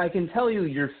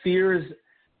your fears,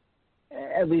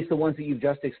 at least the ones that you've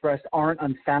just expressed, aren't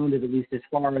unfounded, at least as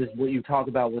far as what you talk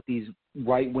about with these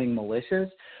right-wing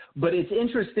militias. But it's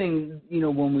interesting,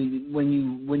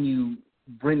 when you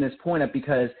bring this point up,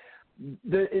 because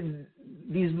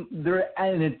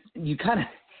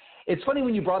it's funny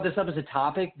when you brought this up as a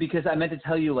topic, because I meant to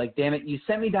tell you, like, damn it, you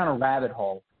sent me down a rabbit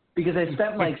hole, because I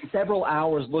spent like several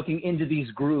hours looking into these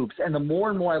groups, and the more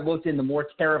and more I looked in, the more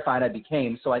terrified I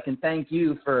became. So I can thank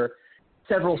you for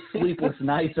several sleepless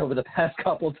nights over the past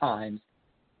couple times.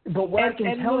 But what I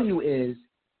can tell you is,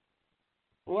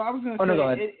 well, I was going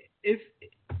to say,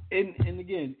 and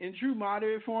again, in true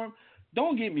moderate form,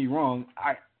 don't get me wrong,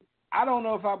 I don't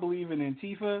know if I believe in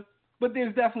Antifa, but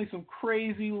there's definitely some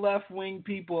crazy left-wing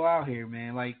people out here,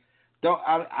 man. Like,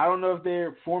 I don't know if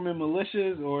they're forming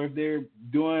militias or if they're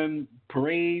doing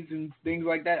parades and things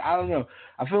like that. I don't know.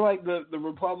 I feel like the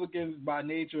Republicans by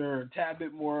nature are a tad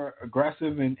bit more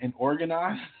aggressive and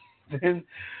organized than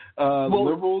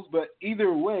liberals. But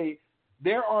either way,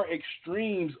 there are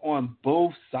extremes on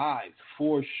both sides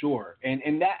for sure. And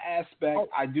in that aspect,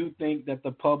 I do think that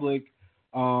the public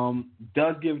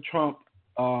does give Trump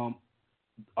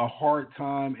a hard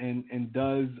time and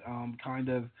does kind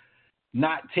of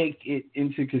not take it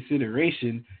into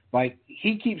consideration. Like,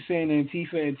 he keeps saying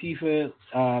Antifa,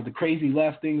 the crazy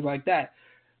left, things like that.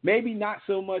 Maybe not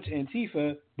so much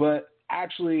Antifa, but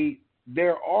actually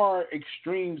there are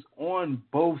extremes on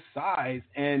both sides,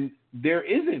 and there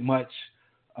isn't much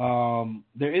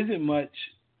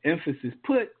emphasis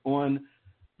put on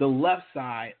the left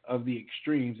side of the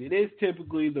extremes. It is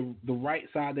typically the right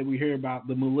side that we hear about,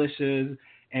 the militias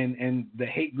and the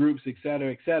hate groups, et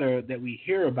cetera, that we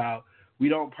hear about. We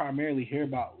don't primarily hear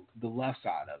about the left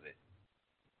side of it.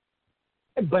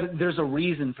 But there's a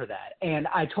reason for that. And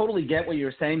I totally get what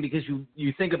you're saying, because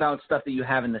you think about stuff that you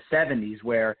have in the 70s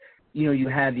where, you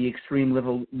had the extreme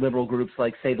liberal groups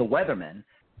like, say, the Weathermen,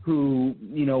 who,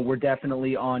 were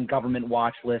definitely on government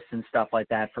watch lists and stuff like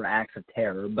that for acts of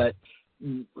terror. But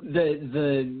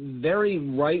the very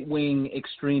right-wing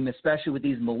extreme, especially with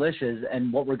these militias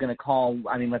and what we're going to call,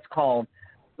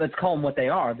 let's call them what they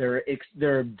are.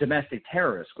 They're domestic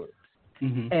terrorist groups.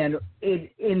 Mm-hmm. And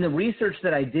in the research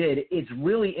that I did, it's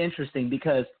really interesting,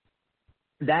 because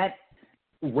that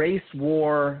race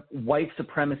war, white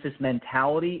supremacist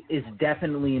mentality is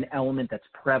definitely an element that's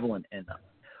prevalent in them.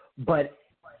 But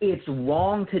it's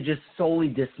wrong to just solely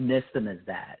dismiss them as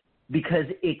that, because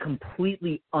it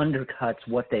completely undercuts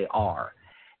what they are.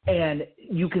 And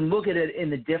you can look at it in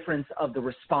the difference of the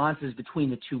responses between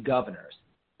the two governors.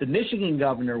 The Michigan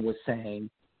governor was saying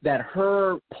that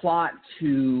her plot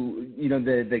to,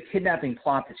 the kidnapping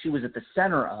plot that she was at the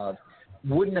center of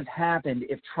wouldn't have happened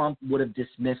if Trump would have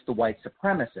dismissed the white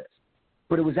supremacists.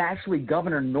 But it was actually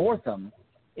Governor Northam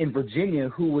in Virginia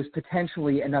who was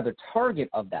potentially another target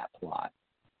of that plot,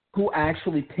 who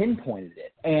actually pinpointed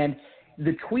it. And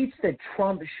the tweets that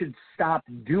Trump should stop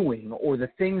doing, or the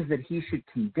things that he should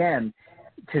condemn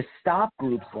to stop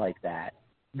groups like that,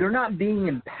 they're not being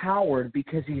empowered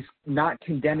because he's not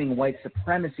condemning white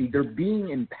supremacy. They're being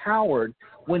empowered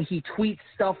when he tweets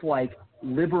stuff like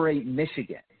liberate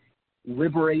Michigan,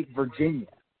 liberate Virginia.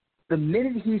 The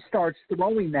minute he starts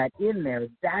throwing that in there,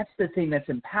 that's the thing that's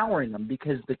empowering them,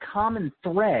 because the common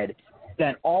thread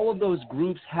that all of those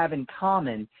groups have in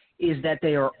common is that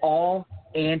they are all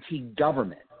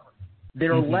anti-government.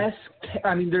 They're less –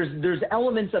 there's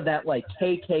elements of that, like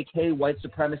KKK, white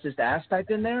supremacist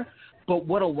aspect in there, but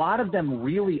what a lot of them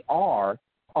really are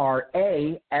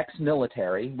A,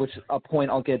 ex-military, which a point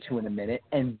I'll get to in a minute,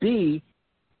 and B,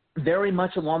 very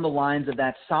much along the lines of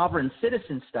that sovereign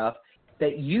citizen stuff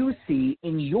that you see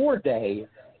in your day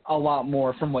a lot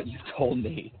more from what you've told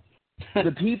me.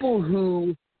 The people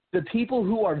who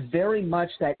are very much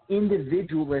that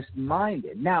individualist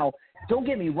minded. Now, don't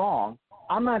get me wrong.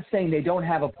 I'm not saying they don't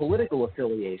have a political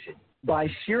affiliation. By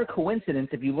sheer coincidence,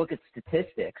 if you look at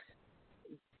statistics,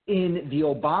 in the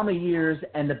Obama years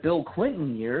and the Bill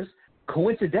Clinton years,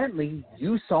 coincidentally,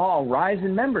 you saw a rise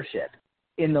in membership.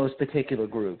 in those particular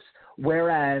groups.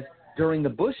 Whereas during the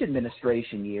Bush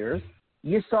administration years,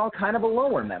 you saw kind of a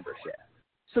lower membership.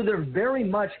 So they're very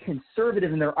much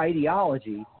conservative in their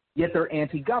ideology, yet they're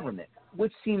anti-government,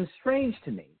 which seems strange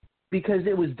to me because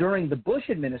it was during the Bush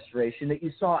administration that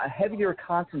you saw a heavier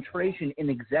concentration in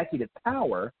executive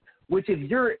power, which if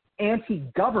you're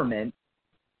anti-government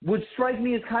would strike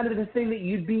me as kind of the thing that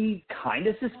you'd be kind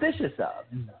of suspicious of.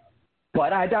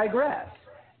 But I digress.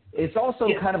 It's also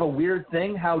kind of a weird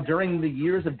thing how during the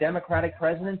years of Democratic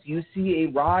presidents, you see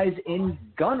a rise in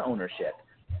gun ownership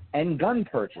and gun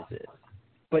purchases,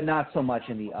 but not so much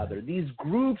in the other. These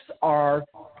groups are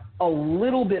a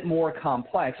little bit more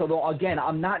complex, although, again,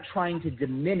 I'm not trying to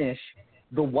diminish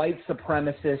the white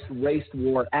supremacist race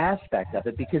war aspect of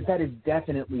it because that is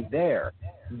definitely there.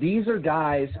 These are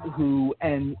guys who,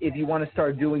 and if you want to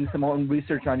start doing some own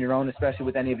research on your own, especially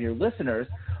with any of your listeners,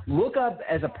 look up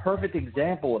as a perfect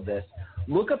example of this,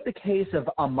 look up the case of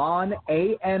Ammon,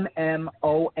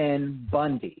 A-M-M-O-N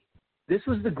Bundy. This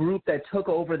was the group that took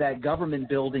over that government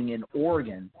building in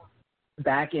Oregon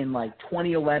back in like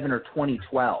 2011 or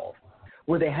 2012,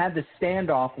 where they had the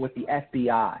standoff with the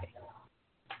FBI.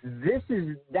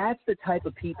 That's the type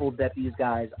of people that these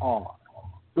guys are.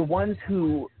 The ones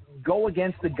who go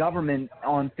against the government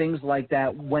on things like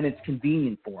that when it's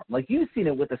convenient for them. Like you've seen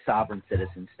it with the sovereign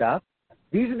citizen stuff.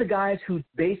 These are the guys who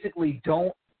basically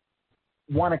don't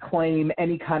want to claim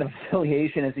any kind of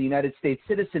affiliation as a United States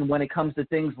citizen when it comes to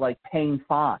things like paying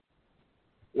fines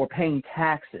or paying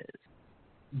taxes.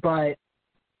 But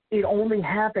it only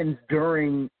happens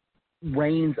during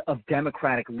reigns of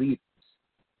Democratic leaders,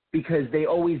 because they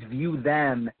always view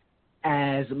them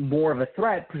as more of a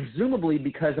threat, presumably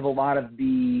because of a lot of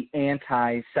the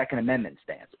anti-Second Amendment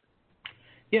stances.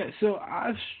 Yeah, so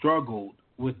I've struggled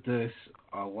with this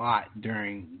a lot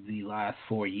during the last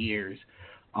 4 years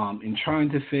in trying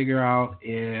to figure out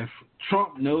if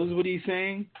Trump knows what he's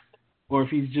saying or if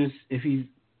he's just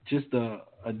a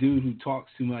dude who talks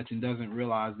too much and doesn't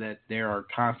realize that there are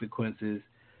consequences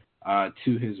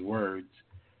to his words.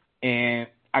 And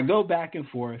I go back and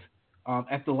forth.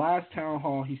 At the last town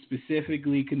hall, he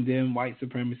specifically condemned white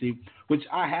supremacy, which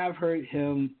I have heard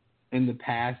him in the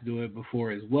past do it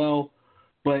before as well.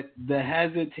 But the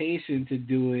hesitation to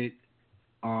do it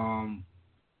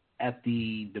at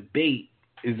the debate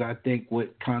is, I think,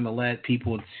 what kind of led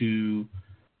people to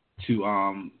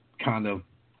kind of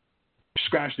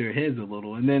scratch their heads a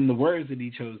little. And then the words that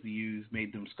he chose to use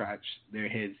made them scratch their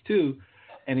heads too.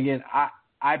 And again,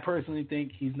 I personally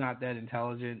think he's not that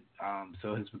intelligent,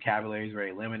 so his vocabulary is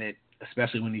very limited,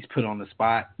 especially when he's put on the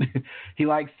spot. he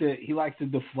likes to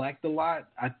deflect a lot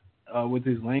with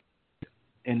his language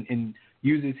and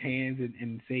use his hands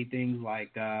and say things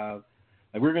like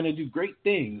we're going to do great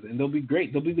things and they'll be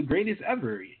great. They'll be the greatest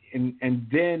ever. And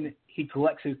then he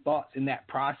collects his thoughts in that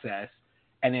process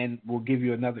and then will give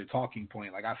you another talking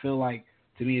point. Like, I feel like,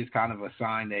 to me, it's kind of a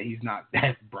sign that he's not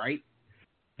that bright.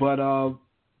 But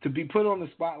to be put on the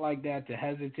spot like that, to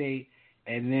hesitate,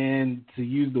 and then to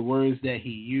use the words that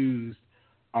he used,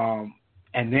 and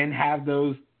then have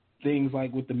those things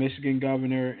like with the Michigan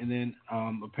governor, and then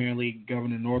apparently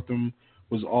Governor Northam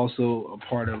was also a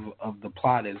part of the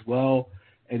plot as well.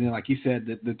 And then, like you said,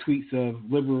 the tweets of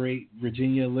liberate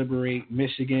Virginia, liberate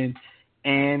Michigan,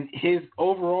 and his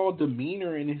overall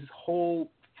demeanor in his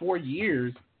whole 4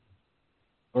 years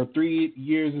or 3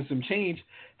 years and some change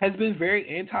has been very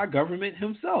anti-government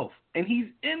himself. And he's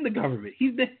in the government.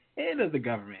 He's the head of the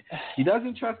government. He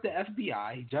doesn't trust the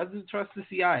FBI. He doesn't trust the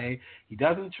CIA. He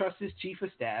doesn't trust his chief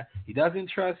of staff. He doesn't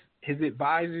trust his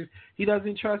advisors. He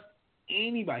doesn't trust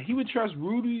anybody. He would trust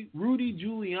Rudy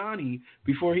Giuliani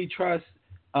before he trusts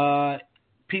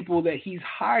people that he's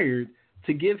hired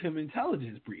to give him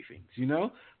intelligence briefings, you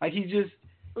know? Like, he's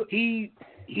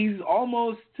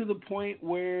almost to the point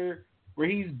where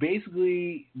he's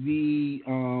basically the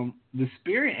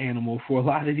spirit animal for a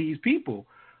lot of these people.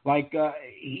 Like,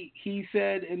 he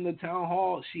said in the town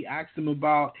hall, she asked him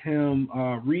about him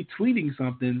retweeting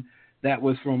something that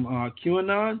was from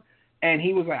QAnon, and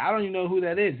he was like, I don't even know who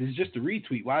that is. It's just a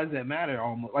retweet. Why does that matter?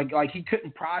 Almost like he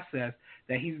couldn't process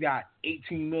that he's got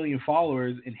 18 million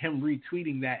followers, and him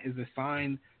retweeting that is a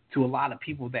sign to a lot of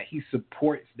people that he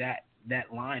supports that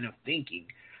line of thinking.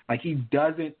 Like, he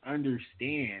doesn't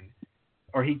understand,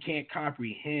 or he can't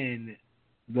comprehend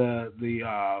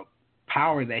the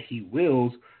power that he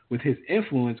wields with his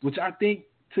influence, which I think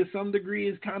to some degree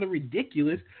is kind of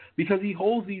ridiculous, because he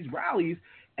holds these rallies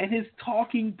and his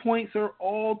talking points are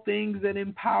all things that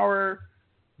empower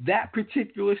that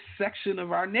particular section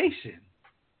of our nation.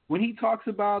 When he talks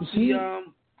about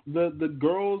the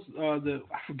girls, I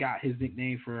forgot his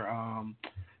nickname for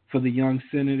for the young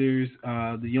senators,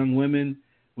 the young women,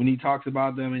 when he talks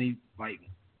about them and he, like,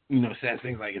 you know, says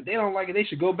things like, if they don't like it, they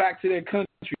should go back to their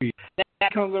country.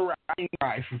 That comes a rallying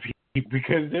cry for people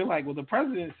because they're like, well, the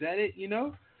president said it, you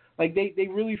know? Like, they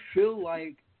really feel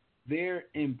like they're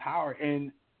in power.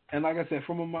 And like I said,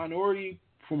 from a minority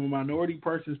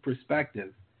person's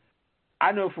perspective,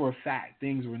 I know for a fact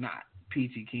things were not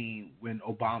peachy keen when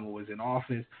Obama was in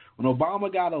office. When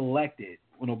Obama got elected,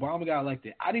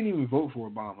 I didn't even vote for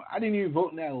Obama. I didn't even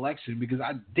vote in that election because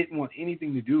I didn't want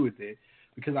anything to do with it,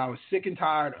 because I was sick and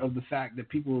tired of the fact that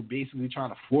people were basically trying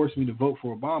to force me to vote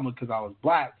for Obama because I was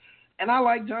black, and I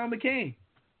like John McCain.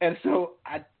 And so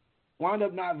I wound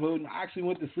up not voting. I actually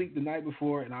went to sleep the night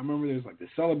before, and I remember there was like the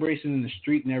celebration in the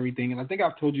street and everything, and I think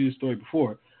I've told you this story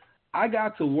before. I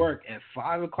got to work at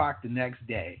 5 o'clock the next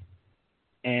day,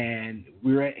 and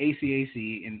we were at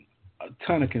ACAC, and a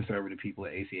ton of conservative people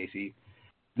at ACAC.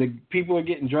 The people are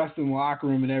getting dressed in the locker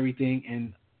room and everything,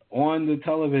 and on the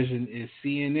television is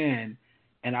CNN,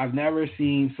 and I've never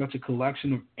seen such a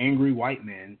collection of angry white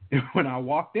men when I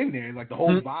walked in there. Like, the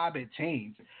whole vibe had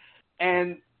changed.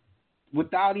 And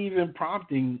without even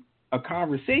prompting a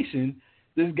conversation,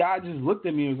 this guy just looked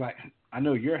at me and was like, I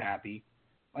know you're happy.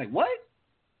 Like, what?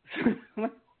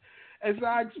 And so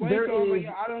I explained to him, like,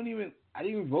 I didn't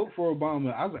even vote for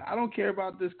Obama. I was like, I don't care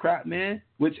about this crap, man.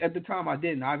 Which at the time I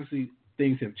didn't. Obviously,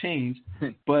 things have changed,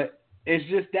 but it's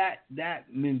just that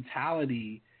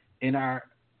mentality in our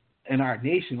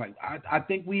nation. Like, I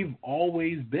think we've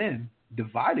always been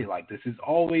divided like this. It's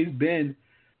always been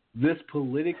this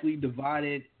politically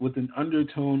divided with an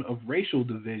undertone of racial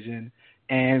division,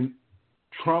 and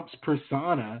Trump's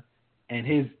persona and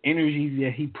his energy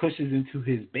that he pushes into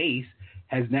his base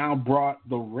has now brought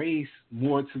the race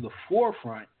more to the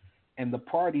forefront and the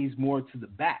parties more to the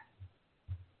back.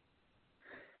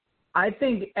 I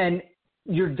think, and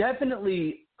you're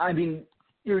definitely right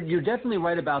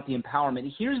about the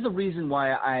empowerment. Here's the reason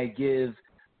why I give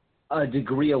a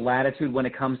degree of latitude when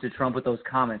it comes to Trump with those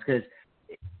comments, because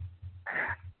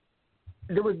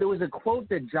there was a quote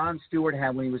that Jon Stewart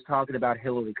had when he was talking about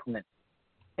Hillary Clinton.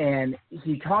 And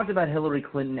he talked about Hillary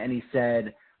Clinton, and he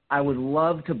said, I would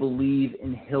love to believe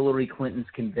in Hillary Clinton's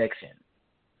conviction.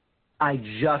 I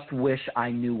just wish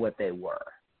I knew what they were.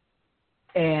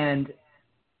 And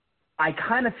I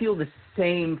kind of feel the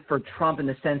same for Trump in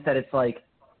the sense that it's like,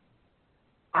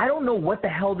 I don't know what the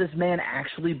hell this man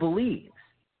actually believes.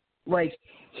 Like,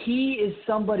 he is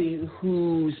somebody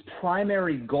whose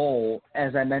primary goal,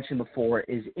 as I mentioned before,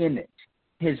 is image.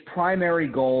 His primary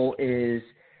goal is,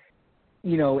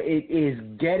 you know, it is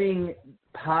getting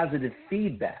positive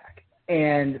feedback.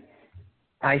 And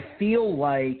I feel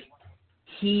like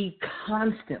he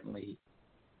constantly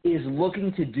is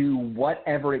looking to do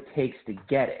whatever it takes to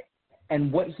get it. And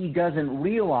what he doesn't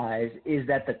realize is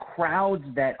that the crowds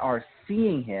that are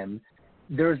seeing him,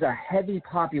 there's a heavy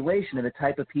population of the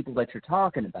type of people that you're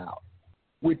talking about.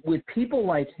 With people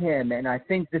like him, and I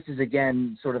think this is,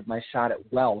 again, sort of my shot at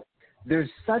wealth, there's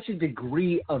such a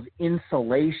degree of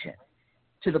insulation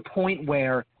to the point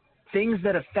where things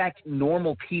that affect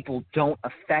normal people don't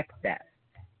affect them.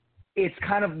 It's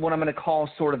kind of what I'm going to call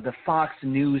sort of the Fox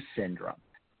News syndrome.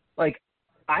 Like,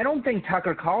 I don't think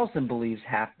Tucker Carlson believes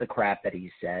half the crap that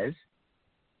he says,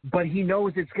 but he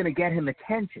knows it's going to get him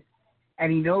attention,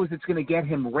 and he knows it's going to get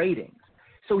him ratings.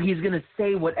 So he's going to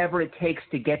say whatever it takes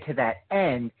to get to that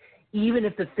end, even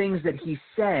if the things that he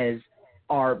says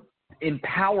are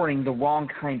empowering the wrong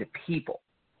kind of people.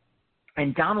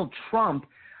 And Donald Trump,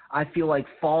 I feel like,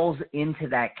 falls into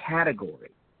that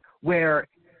category where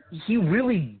he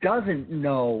really doesn't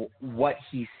know what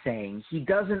he's saying. He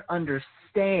doesn't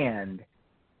understand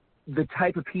the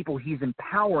type of people he's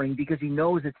empowering because he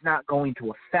knows it's not going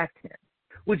to affect him,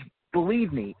 which,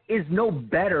 believe me, is no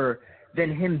better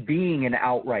than him being an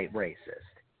outright racist,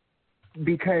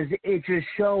 because it just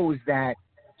shows that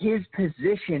his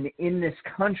position in this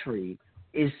country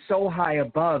is so high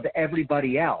above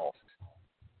everybody else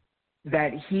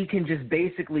that he can just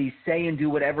basically say and do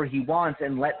whatever he wants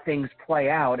and let things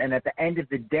play out. And at the end of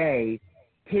the day,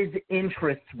 his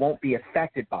interests won't be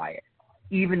affected by it,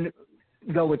 even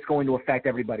though it's going to affect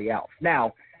everybody else.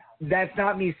 Now, that's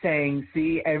not me saying,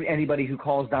 see, anybody who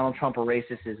calls Donald Trump a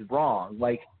racist is wrong.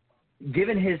 Like,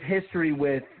 given his history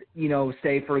with, you know,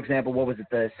 say, for example, what was it,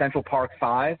 the Central Park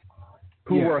Five,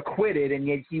 who were acquitted, and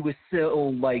yet he was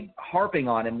still, like, harping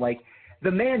on him. Like,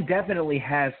 the man definitely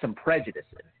has some prejudices.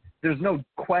 There's no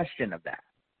question of that.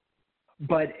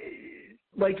 But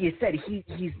like you said,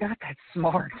 he's not that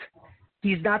smart.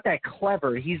 He's not that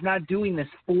clever. He's not doing this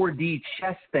 4D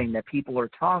chess thing that people are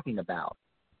talking about.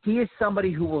 he is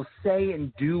somebody who will say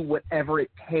and do whatever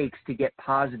it takes to get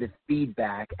positive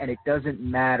feedback, and it doesn't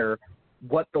matter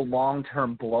what the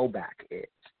long-term blowback is.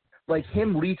 Like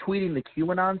him retweeting the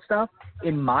QAnon stuff,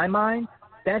 in my mind,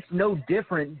 that's no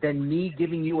different than me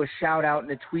giving you a shout-out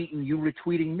in a tweet and you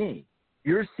retweeting me.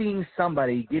 You're seeing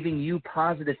somebody giving you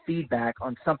positive feedback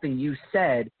on something you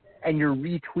said, and you're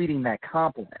retweeting that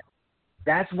compliment.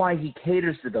 That's why he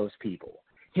caters to those people.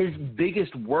 His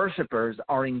biggest worshipers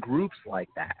are in groups like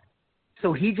that.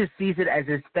 So he just sees it as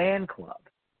his fan club,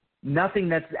 nothing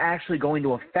that's actually going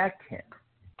to affect him.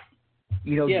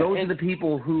 Those are the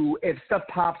people who, if stuff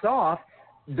pops off,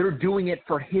 they're doing it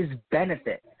for his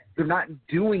benefit. They're not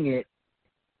doing it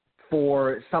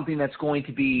for something that's going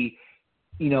to be,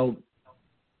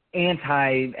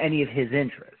 anti any of his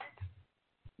interests.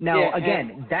 Now,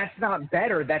 again, that's not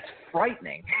better. That's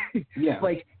frightening. Yeah.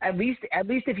 Like at least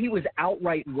if he was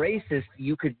outright racist,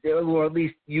 you could, or at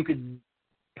least you could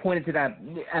point it to that.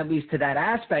 At least to that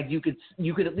aspect, you could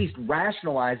at least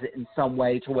rationalize it in some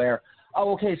way to where,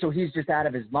 oh, okay, so he's just out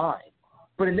of his mind.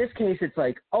 But in this case, it's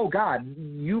like, oh God,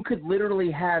 you could literally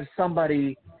have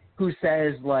somebody who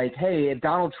says like, hey, if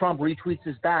Donald Trump retweets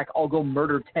this back, I'll go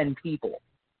murder 10 people,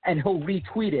 and he'll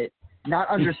retweet it, not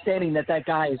understanding that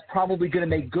guy is probably going to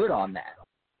make good on that.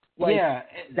 Like,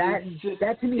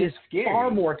 that to me is scary. Far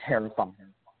more terrifying.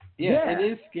 Yeah, it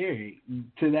is scary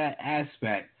to that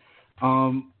aspect.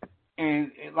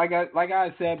 And like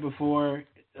I said before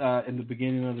in the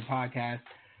beginning of the podcast,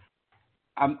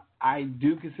 I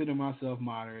do consider myself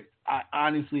moderate. I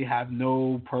honestly have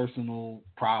no personal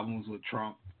problems with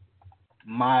Trump.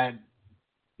 My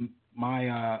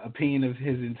opinion of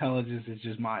his intelligence is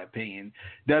just my opinion.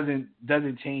 Doesn't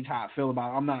change how I feel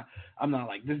about it. I'm not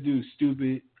like, this dude's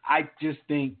stupid. I just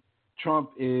think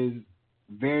Trump is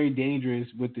very dangerous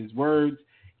with his words.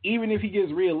 Even if he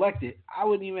gets reelected, I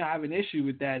wouldn't even have an issue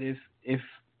with that if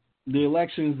the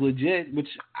election's legit, which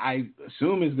I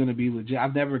assume is going to be legit.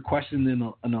 I've never questioned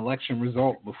an election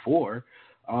result before,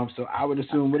 so I would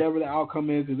assume whatever the outcome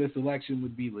is of this election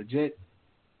would be legit.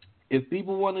 If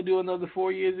people want to do another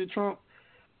 4 years of Trump,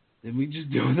 then we just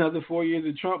do another 4 years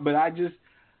of Trump. But I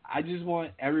just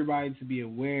want everybody to be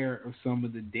aware of some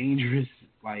of the dangerous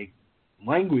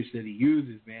language that he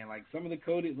uses, man. Like some of the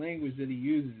coded language that he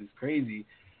uses is crazy,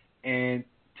 and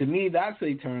to me that's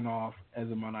a turn off as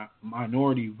a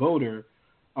minority voter.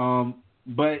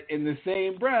 But in the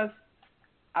same breath,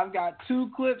 I've got two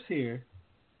clips here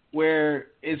where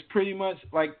it's pretty much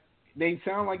like they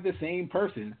sound like the same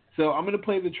person. So I'm going to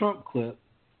play the Trump clip,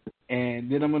 and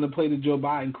then I'm going to play the Joe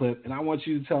Biden clip, and I want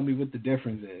you to tell me what the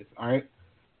difference is, all right?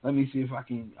 Let me see if I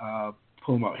can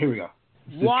pull them up. Here we go.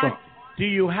 What do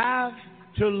you have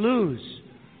to lose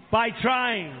by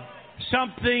trying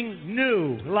something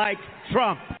new like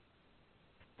Trump?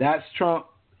 That's Trump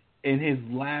in his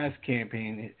last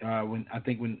campaign,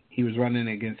 when he was running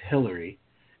against Hillary.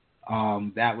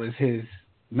 That was his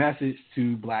message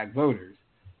to black voters.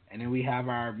 And then we have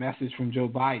our message from Joe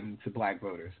Biden to black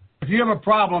voters. If you have a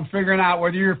problem figuring out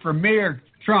whether you're for me or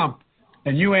Trump,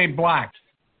 then you ain't black.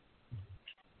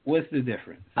 What's the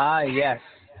difference? Yes.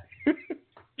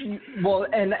 Well,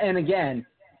 and again,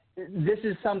 this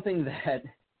is something that,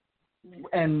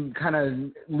 and kind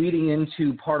of leading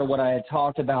into part of what I had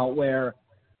talked about where,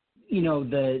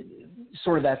 the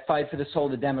sort of that fight for the soul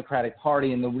of the Democratic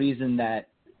Party, and the reason that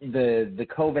the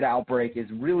COVID outbreak is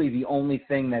really the only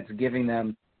thing that's giving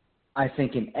them, I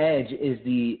think, an edge is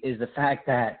the fact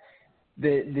that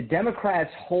the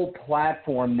Democrats' whole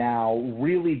platform now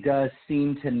really does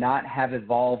seem to not have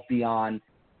evolved beyond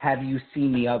have you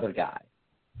seen the other guy.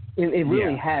 It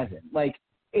really hasn't. Like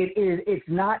it's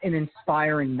not an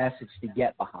inspiring message to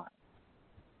get behind.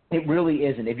 It really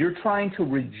isn't. If you're trying to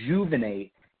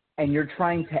rejuvenate and you're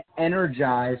trying to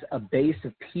energize a base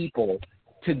of people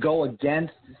to go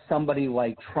against somebody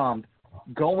like Trump,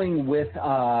 going with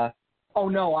oh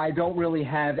no, I don't really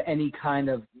have any kind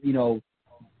of,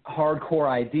 hardcore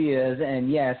ideas,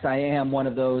 and yes, I am one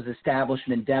of those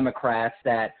establishment Democrats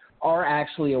that are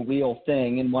actually a real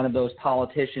thing, and one of those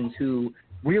politicians who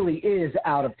really is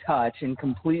out of touch and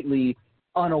completely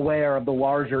unaware of the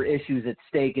larger issues at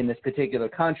stake in this particular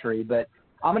country. But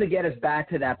I'm going to get us back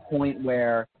to that point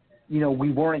where,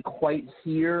 we weren't quite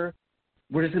here.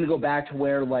 We're just going to go back to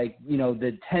where,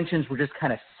 the tensions were just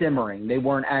kind of simmering. They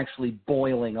weren't actually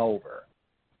boiling over.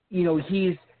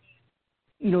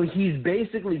 He's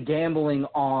basically gambling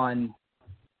on,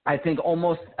 I think,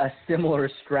 almost a similar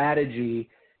strategy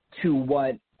to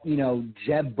what,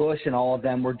 Jeb Bush and all of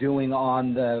them were doing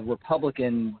on the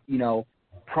Republican,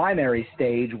 primary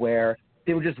stage, where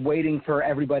they were just waiting for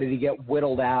everybody to get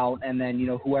whittled out, and then,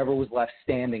 whoever was left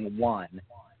standing won.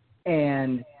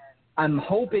 And I'm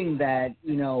hoping that,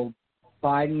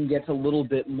 Biden gets a little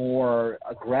bit more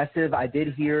aggressive. I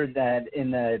did hear that in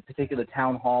the particular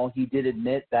town hall, he did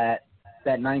admit that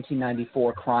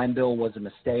 1994 crime bill was a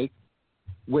mistake,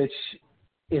 which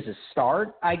is a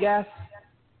start, I guess,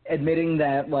 admitting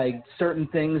that certain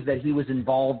things that he was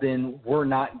involved in were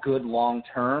not good long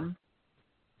term.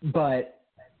 But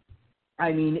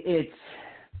I mean, it's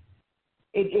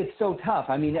so tough.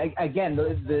 I mean, again,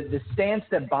 the stance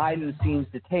that Biden seems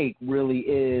to take really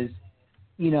is,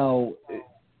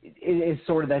 it's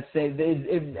sort of that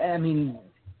I mean,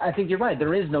 I think you're right.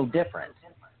 There is no difference.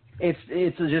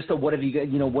 It's just a what have you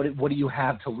what do you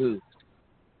have to lose?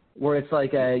 Where it's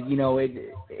like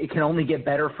it can only get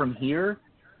better from here.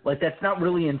 That's not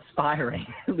really inspiring,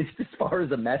 at least as far as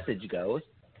the message goes.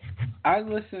 I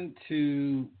listened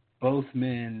to both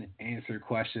men answer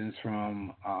questions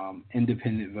from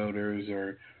independent voters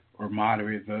or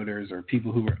moderate voters or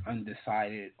people who were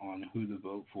undecided on who to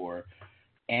vote for.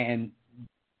 And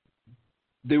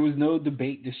there was no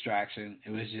debate distraction.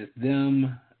 It was just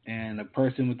them and a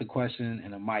person with a question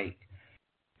and a mic.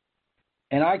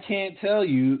 And I can't tell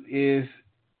you if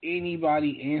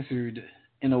anybody answered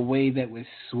in a way that would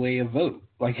sway a vote.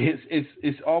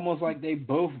 It's almost like they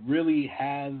both really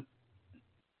have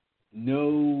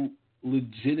no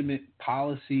legitimate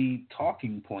policy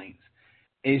talking points.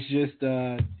 It's just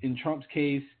in Trump's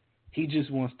case, he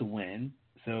just wants to win.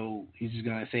 So he's just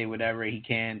going to say whatever he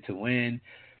can to win.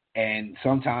 And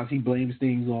sometimes he blames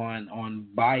things on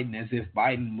Biden as if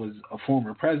Biden was a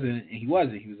former president, and he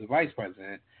wasn't. He was a vice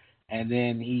president. And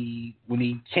then when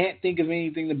he can't think of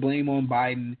anything to blame on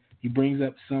Biden, he brings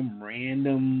up some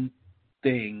random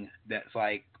thing that's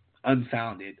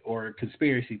unfounded or a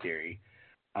conspiracy theory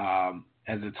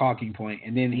as a talking point.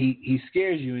 And then he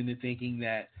scares you into thinking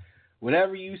that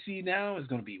whatever you see now is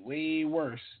going to be way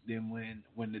worse than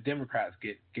when the Democrats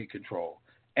get control.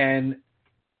 And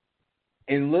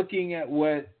in looking at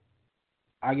what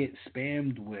I get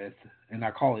spammed with, and I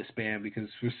call it spam because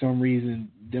for some reason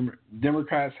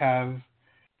Democrats have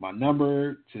my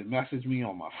number to message me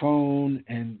on my phone,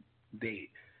 and they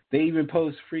even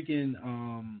post freaking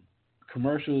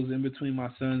commercials in between my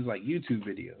son's YouTube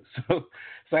videos. So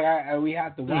it's we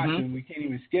have to watch them. We can't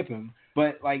even skip them.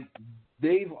 But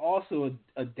they've also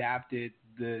adapted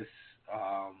this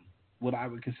what I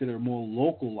would consider more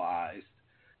localized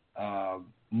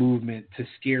movement to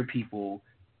scare people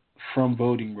from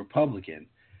voting Republican.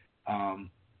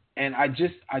 And I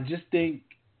just think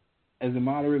as a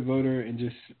moderate voter and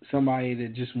just somebody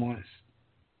that just wants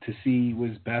to see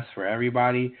what's best for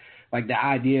everybody, the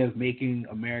idea of making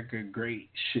America great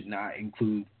should not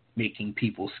include making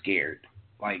people scared.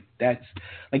 That's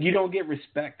you don't get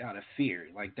respect out of fear.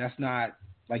 That's not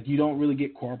you don't really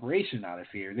get cooperation out of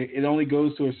fear. It only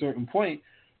goes to a certain point,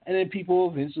 and then people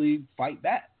eventually fight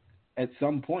back at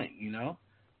some point,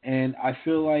 And I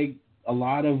feel like a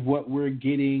lot of what we're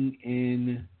getting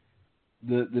in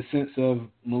the sense of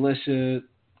militia,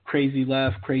 crazy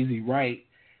left, crazy right,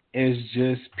 is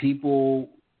just people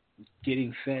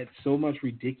getting fed so many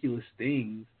ridiculous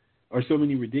things,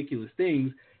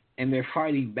 and they're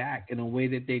fighting back in a way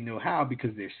that they know how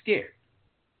because they're scared.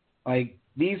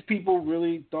 These people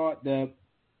really thought that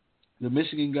the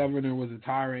Michigan governor was a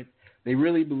tyrant. They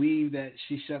really believe that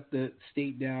she shut the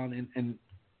state down and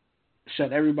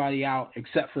shut everybody out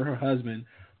except for her husband,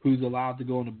 who's allowed to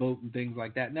go on a boat and things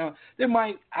like that. Now,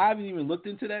 I haven't even looked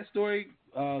into that story,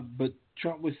 but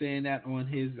Trump was saying that on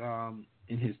his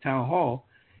in his town hall.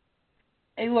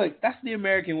 Hey, look, that's the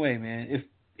American way, man.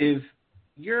 If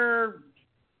your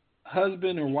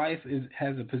husband or wife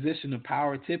has a position of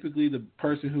power, typically the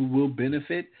person who will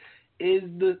benefit is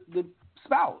the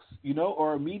spouse,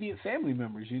 or immediate family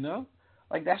members,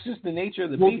 that's just the nature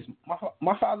of the beast.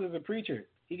 My father's a preacher.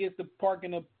 He gets to park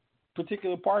in a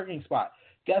particular parking spot.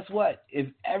 Guess what? If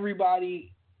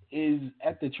everybody is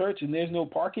at the church and there's no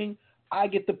parking, I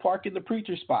get to park in the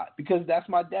preacher spot because that's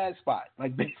my dad's spot.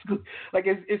 Basically,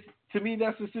 it's to me,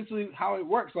 that's essentially how it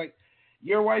works.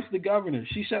 Your wife's the governor.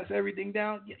 She shuts everything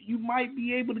down. You might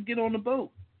be able to get on the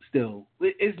boat still.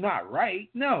 It's not right.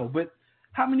 No, but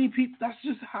how many people, that's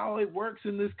just how it works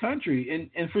in this country.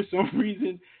 And for some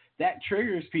reason, that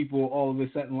triggers people all of a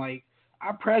sudden.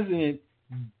 Our president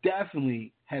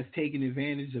definitely has taken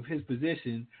advantage of his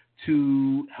position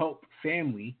to help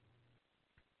family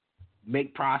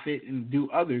make profit and do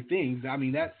other things. I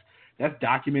mean, that's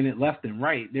documented left and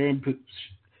right.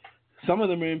 Some of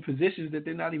them are in positions that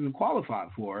they're not even qualified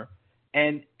for,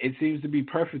 and it seems to be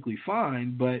perfectly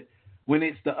fine. But when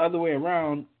it's the other way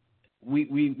around,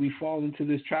 we fall into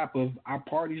this trap of our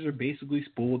parties are basically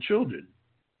spoiled children.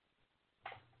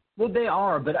 Well, they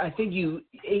are, but I think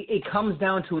it comes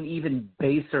down to an even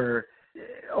baser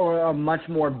or a much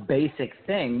more basic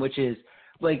thing, which is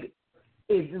like,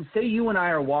 say you and I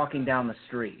are walking down the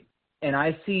street and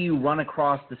I see you run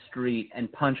across the street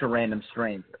and punch a random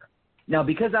stranger. Now,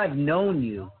 because I've known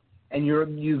you and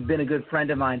you've been a good friend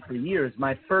of mine for years,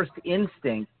 my first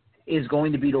instinct is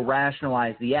going to be to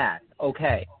rationalize the act.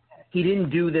 Okay, he didn't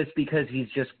do this because he's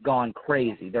just gone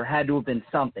crazy. There had to have been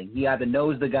something. He either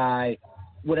knows the guy,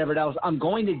 whatever else. I'm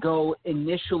going to go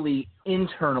initially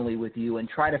internally with you and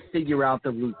try to figure out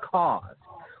the root cause.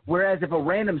 Whereas if a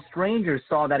random stranger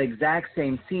saw that exact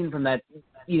same scene from that,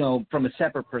 from a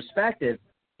separate perspective,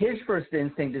 his first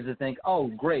instinct is to think, oh,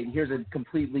 great, here's a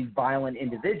completely violent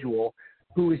individual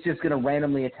who is just going to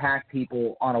randomly attack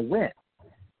people on a whim.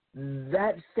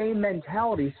 That same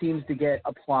mentality seems to get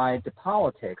applied to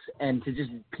politics and to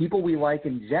just people we like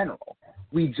in general.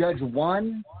 We judge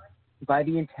one by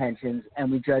the intentions,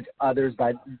 and we judge others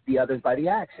by the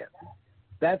action.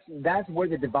 That's where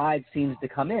the divide seems to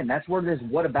come in. That's where this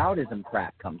whataboutism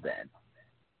crap comes in,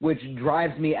 which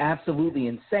drives me absolutely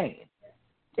insane.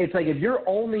 It's like if your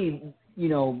only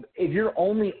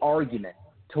argument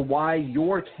to why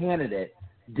your candidate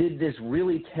did this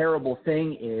really terrible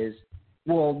thing is,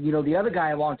 well, the other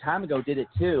guy a long time ago did it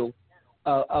too.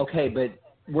 Okay, but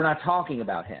we're not talking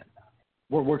about him.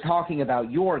 We're talking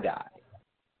about your guy.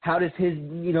 How does his,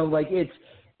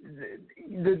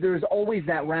 there's always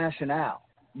that rationale.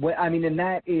 And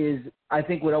that is, I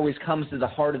think, what always comes to the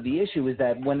heart of the issue is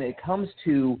that when it comes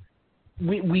to,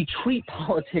 we treat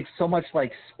politics so much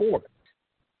like sports,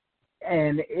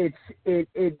 and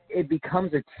it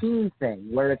becomes a team thing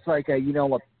where it's like a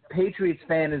Patriots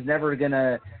fan is never going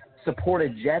to support a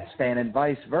Jets fan and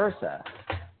vice versa.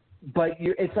 But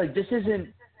it's like this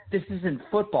isn't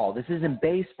football, this isn't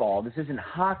baseball, this isn't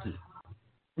hockey.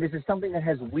 This is something that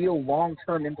has real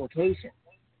long-term implications.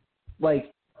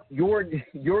 Like your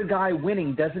guy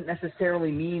winning doesn't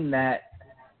necessarily mean that,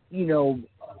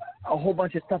 a whole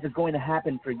bunch of stuff is going to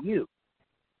happen for you.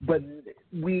 But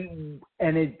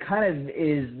it kind of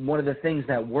is one of the things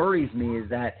that worries me is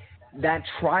that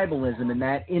tribalism and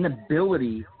that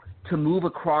inability to move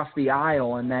across the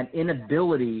aisle and that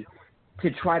inability to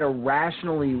try to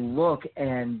rationally look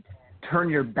and turn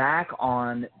your back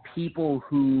on people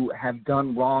who have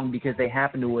done wrong because they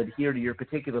happen to adhere to your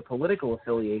particular political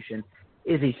affiliation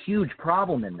is a huge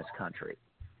problem in this country.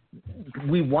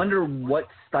 We wonder what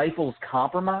stifles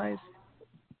compromise.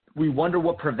 We wonder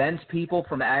what prevents people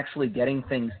from actually getting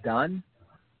things done.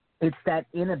 It's that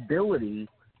inability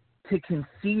to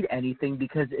concede anything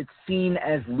because it's seen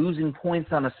as losing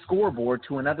points on a scoreboard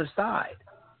to another side.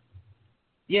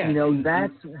 Yeah.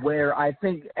 That's where I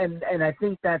think, and I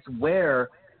think that's where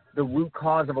the root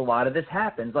cause of a lot of this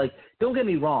happens. Like, don't get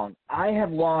me wrong, I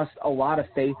have lost a lot of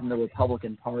faith in the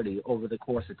Republican Party over the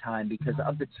course of time because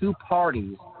of the two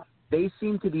parties, they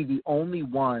seem to be the only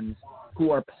ones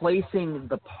who are placing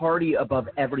the party above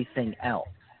everything else,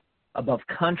 above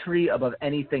country, above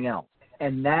anything else.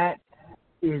 And that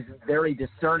is very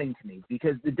discerning to me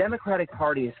because the Democratic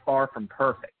Party is far from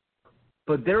perfect,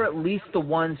 but they're at least the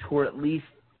ones who are at least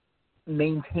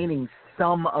maintaining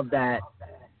some of that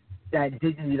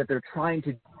dignity that they're trying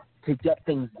to get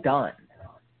things done.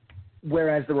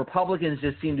 Whereas the Republicans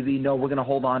just seem to be, no, we're going to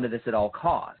hold on to this at all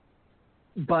costs.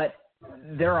 But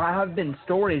there have been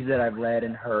stories that I've read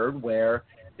and heard where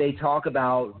they talk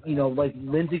about, like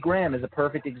Lindsey Graham is a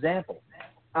perfect example.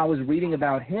 I was reading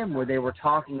about him where they were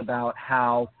talking about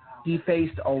how he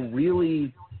faced a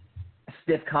really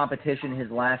stiff competition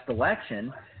his last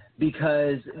election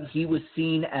because he was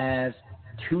seen as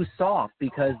too soft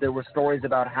because there were stories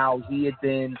about how he had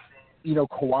been,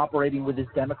 cooperating with his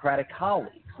Democratic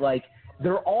colleagues. Like,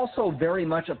 they're also very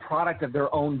much a product of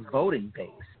their own voting base,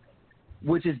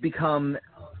 which has become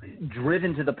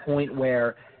driven to the point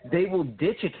where they will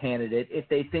ditch a candidate if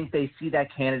they think they see that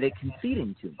candidate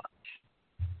conceding too much.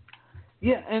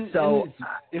 Yeah, and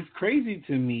it's crazy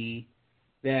to me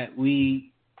that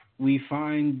we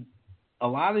find a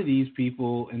lot of these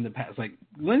people in the past, like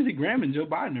Lindsey Graham and Joe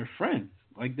Biden are friends.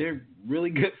 Like, they're really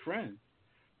good friends.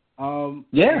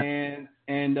 And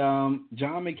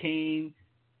John McCain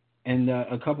and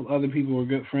a couple other people were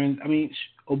good friends. I mean,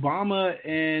 Obama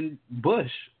and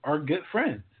Bush are good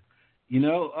friends.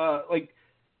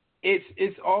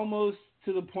 It's almost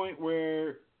to the point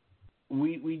where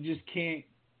we just can't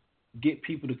get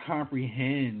people to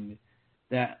comprehend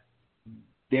that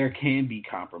there can be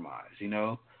compromise.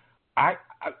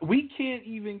 We can't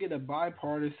even get a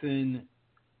bipartisan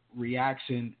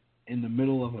reaction in the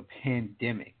middle of a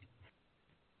pandemic.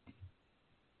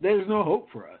 There's no hope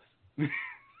for us.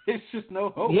 It's just no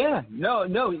hope. Yeah,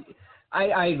 no,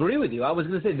 I agree with you. I was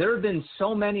going to say there have been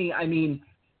so many. I mean,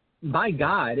 my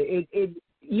God, it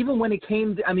even when it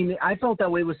came to, I mean, I felt that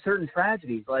way with certain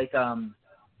tragedies, like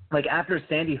after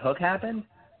Sandy Hook happened,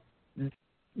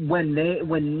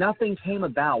 when nothing came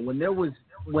about,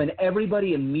 when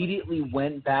everybody immediately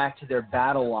went back to their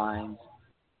battle lines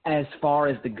as far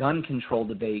as the gun control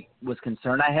debate was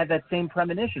concerned, I had that same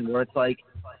premonition where it's like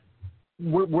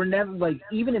we're never, like,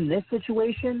 even in this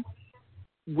situation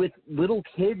with little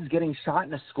kids getting shot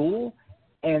in a school,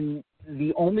 and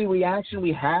the only reaction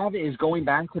we have is going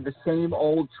back to the same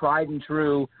old tried and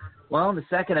true, well, the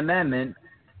Second Amendment,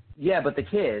 yeah, but the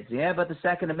kids, yeah, but the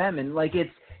Second Amendment, like,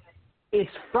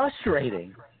 it's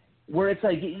frustrating where it's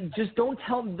like, just don't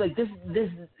tell me, like,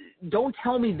 don't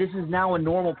tell me this is now a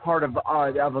normal part of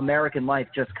American life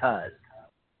just 'cause.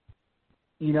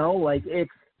 You know, like,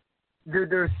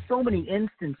 there are so many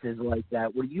instances like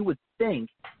that where you would think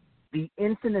the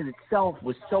incident itself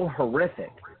was so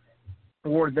horrific,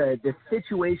 or the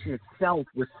situation itself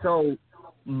was so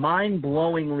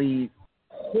mind-blowingly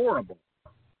horrible,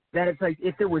 that it's like,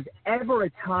 if there was ever a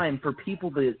time for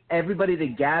everybody to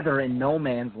gather in no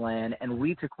man's land and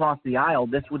reach across the aisle,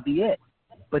 this would be it.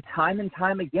 But time and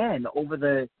time again,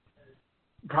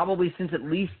 probably since at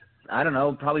least, I don't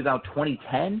know, probably about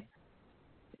 2010,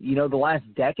 you know, the last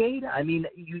decade, I mean,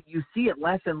 you see it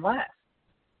less and less.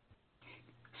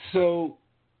 So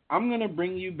I'm going to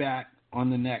bring you back on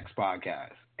the next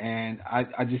podcast. And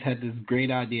I just had this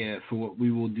great idea for what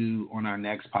we will do on our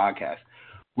next podcast.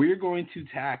 We're going to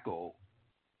tackle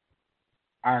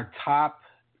our top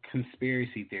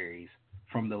conspiracy theories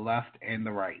from the left and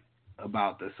the right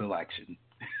about this election.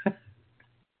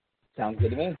 Sounds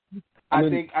good to me. I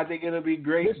think it'll be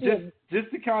great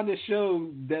just to kind of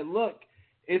show that, look,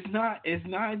 it's not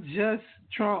just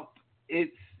Trump.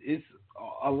 It's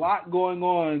a lot going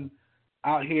on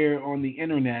out here on the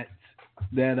internet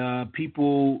that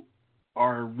people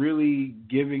are really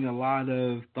giving a lot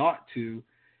of thought to,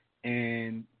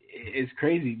 and it's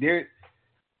crazy. There's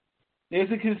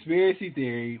a conspiracy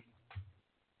theory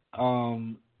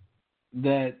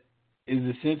that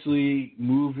is essentially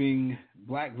moving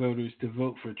black voters to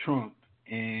vote for Trump,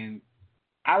 and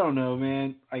I don't know,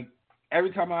 man. Like,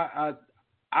 every time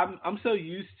I'm so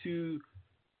used to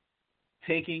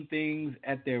taking things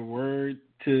at their word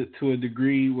to a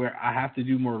degree where I have to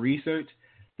do more research,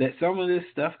 that some of this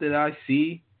stuff that I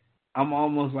see, I'm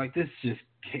almost like,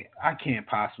 I can't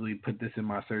possibly put this in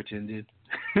my search engine.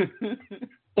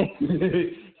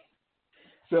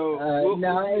 So I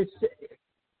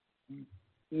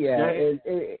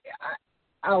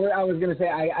was going to say,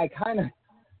 I kind of,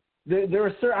 there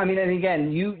are certain, I mean, and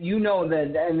again, you know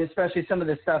that, and especially some of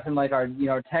this stuff in, like, our, you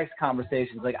know, text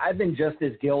conversations, like, I've been just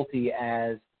as guilty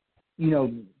as,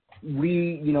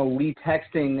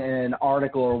 retexting an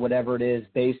article or whatever it is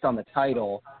based on the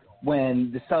title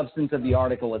when the substance of the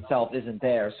article itself isn't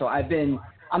there. So I've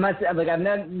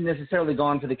not necessarily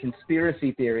gone for the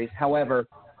conspiracy theories. However,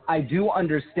 I do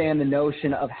understand the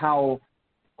notion of how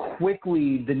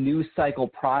quickly the news cycle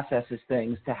processes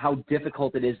things to how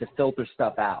difficult it is to filter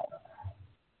stuff out.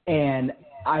 And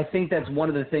I think that's one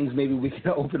of the things maybe we can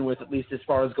open with, at least as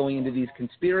far as going into these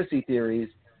conspiracy theories,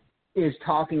 is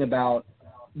talking about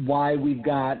why we've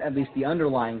got, at least the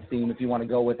underlying theme, if you want to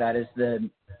go with that, is the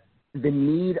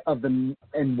need of and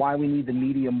why we need the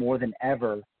media more than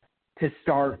ever to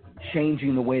start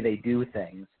changing the way they do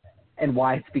things, and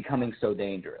why it's becoming so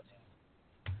dangerous.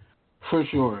 For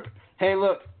sure. Hey,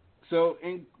 look, so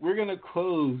we're going to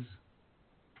close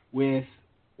with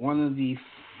one of the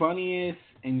funniest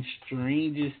and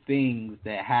strangest things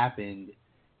that happened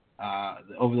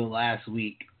over the last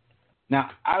week. Now,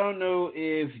 I don't know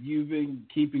if you've been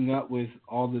keeping up with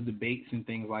all the debates and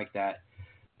things like that,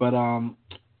 but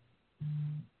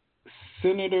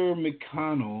Senator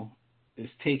McConnell is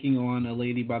taking on a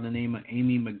lady by the name of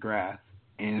Amy McGrath,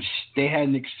 and they had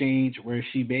an exchange where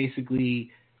she basically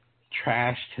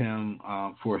trashed him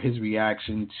for his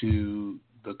reaction to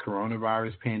the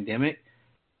coronavirus pandemic.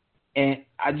 And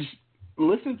I just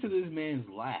listen to this man's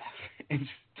laugh and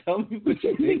just tell me what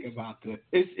you think about this.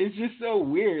 It's just so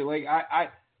weird. Like,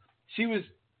 she was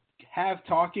half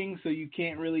talking, so you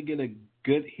can't really get a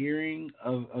good hearing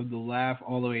of the laugh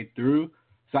all the way through.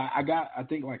 So I got, I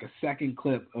think, like a second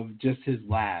clip of just his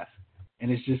laugh,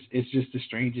 and it's just the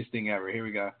strangest thing ever. Here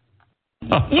we go.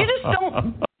 You just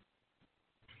don't.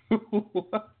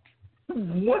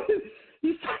 What?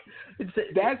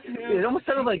 It almost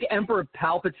sounded like Emperor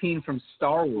Palpatine from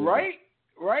Star Wars.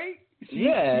 Right?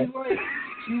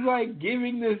 She's like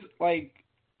giving this, like,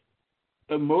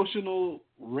 emotional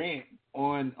rant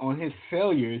on his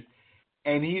failures,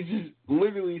 and he's just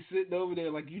literally sitting over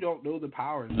there like you don't know the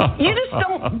powers. You just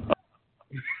don't.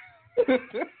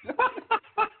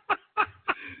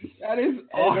 That is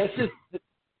awesome.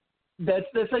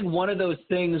 That's like one of those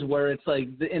things where it's like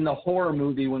in the horror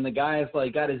movie when the guy's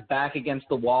like got his back against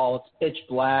the wall, it's pitch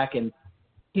black, and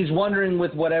he's wondering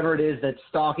with whatever it is that's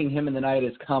stalking him in the night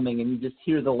is coming, and you just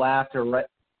hear the laughter, right?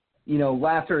 You know,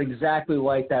 laughter exactly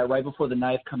like that right before the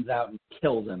knife comes out and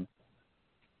kills him.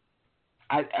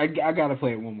 I gotta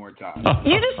play it one more time.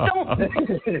 You just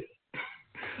don't.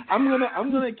 I'm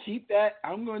gonna keep that.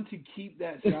 I'm going to keep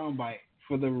that soundbite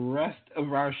for the rest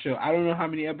of our show. I don't know how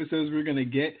many episodes we're gonna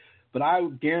get, but I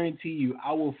guarantee you,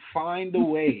 I will find a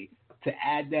way to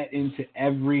add that into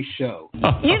every show.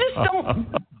 You just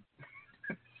don't.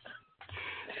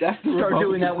 That's the Start Republican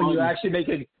doing that when Party. you actually make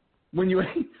a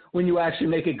when you actually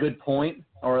make a good point,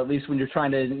 or at least when you're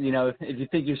trying to, you know, if you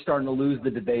think you're starting to lose the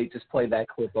debate, just play that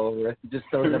clip over. It just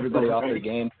throws everybody off their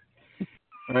game.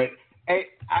 Right. Hey,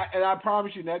 I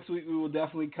promise you, next week we will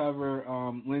definitely cover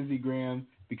Lindsey Graham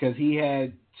because he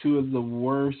had two of the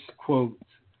worst quotes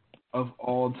of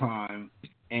all time,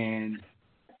 and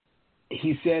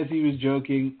he says he was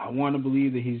joking. I want to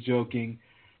believe that he's joking,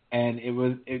 and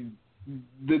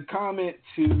the comment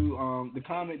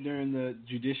during the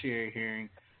judiciary hearing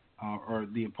or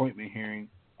the appointment hearing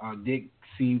did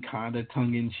seem kind of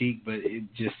tongue in cheek, but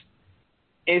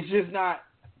it's just not,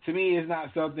 to me, it's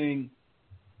not something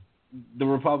the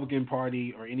Republican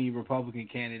Party or any Republican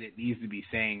candidate needs to be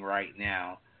saying right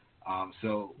now.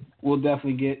 So we'll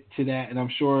definitely get to that, and I'm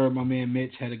sure my man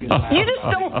Mitch had a good laugh. You just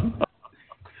don't.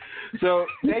 So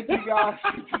thank you guys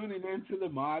for tuning in to the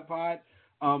Mod Pod.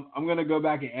 I'm going to go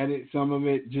back and edit some of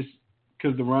it just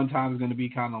because the runtime is going to be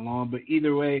kind of long. But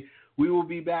either way, we will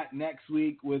be back next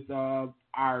week with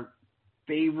our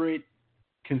favorite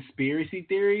conspiracy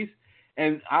theories.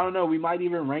 And I don't know, we might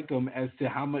even rank them as to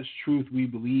how much truth we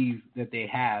believe that they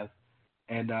have.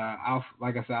 And I'll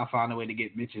find a way to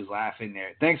get Mitch's laugh in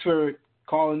there. Thanks for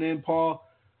calling in, Paul.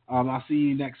 I'll see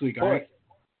you next week. All right?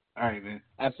 All right, man.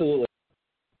 Absolutely.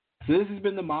 So this has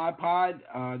been the Mod Pod.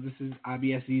 This is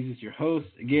IBS Eases, your host.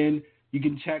 Again, you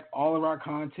can check all of our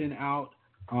content out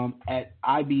at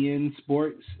IBN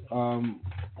Sports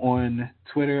on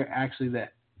Twitter. Actually,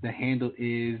 the handle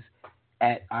is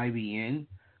at IBN.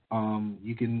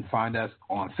 You can find us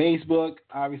on Facebook.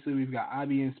 Obviously, we've got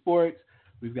IBN Sports.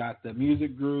 We've got the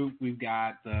music group. We've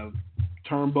got the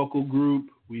Turnbuckle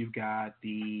group. We've got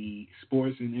the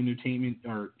sports and entertainment,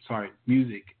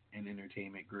 music and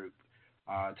entertainment group,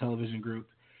 television group.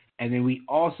 And then we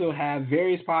also have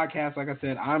various podcasts. Like I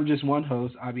said, I'm just one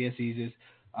host, IBS Eases.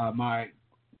 My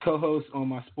co-host on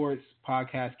my sports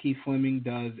podcast, Keith Fleming,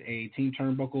 does a Team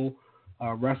Turnbuckle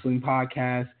wrestling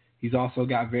podcast. He's also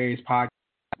got various podcasts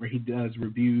where he does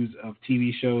reviews of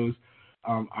TV shows.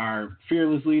 Our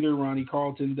fearless leader, Ronnie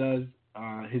Carlton, does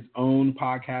his own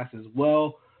podcast as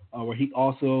well, where he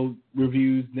also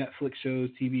reviews Netflix shows,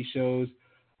 TV shows.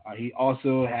 He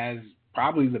also has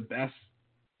probably the best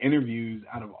interviews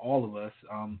out of all of us.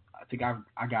 I think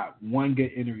I got one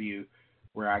good interview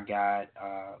where I got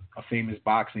a famous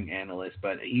boxing analyst,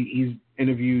 but he's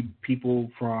interviewed people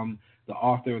from the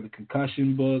author of the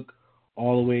Concussion book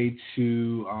all the way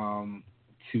to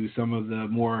some of the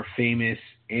more famous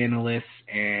analysts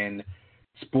and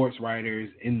sports writers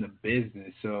in the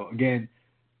business. So again,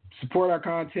 support our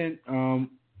content.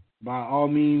 By all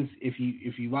means, if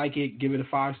you like it, give it a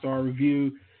 5-star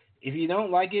review. If you don't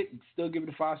like it, still give it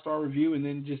a 5-star review, and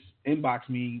then just inbox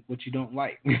me what you don't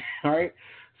like. All right.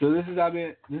 So this is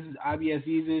IBS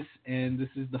Eases, and this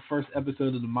is the first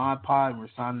episode of the Mod Pod, and we're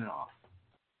signing off.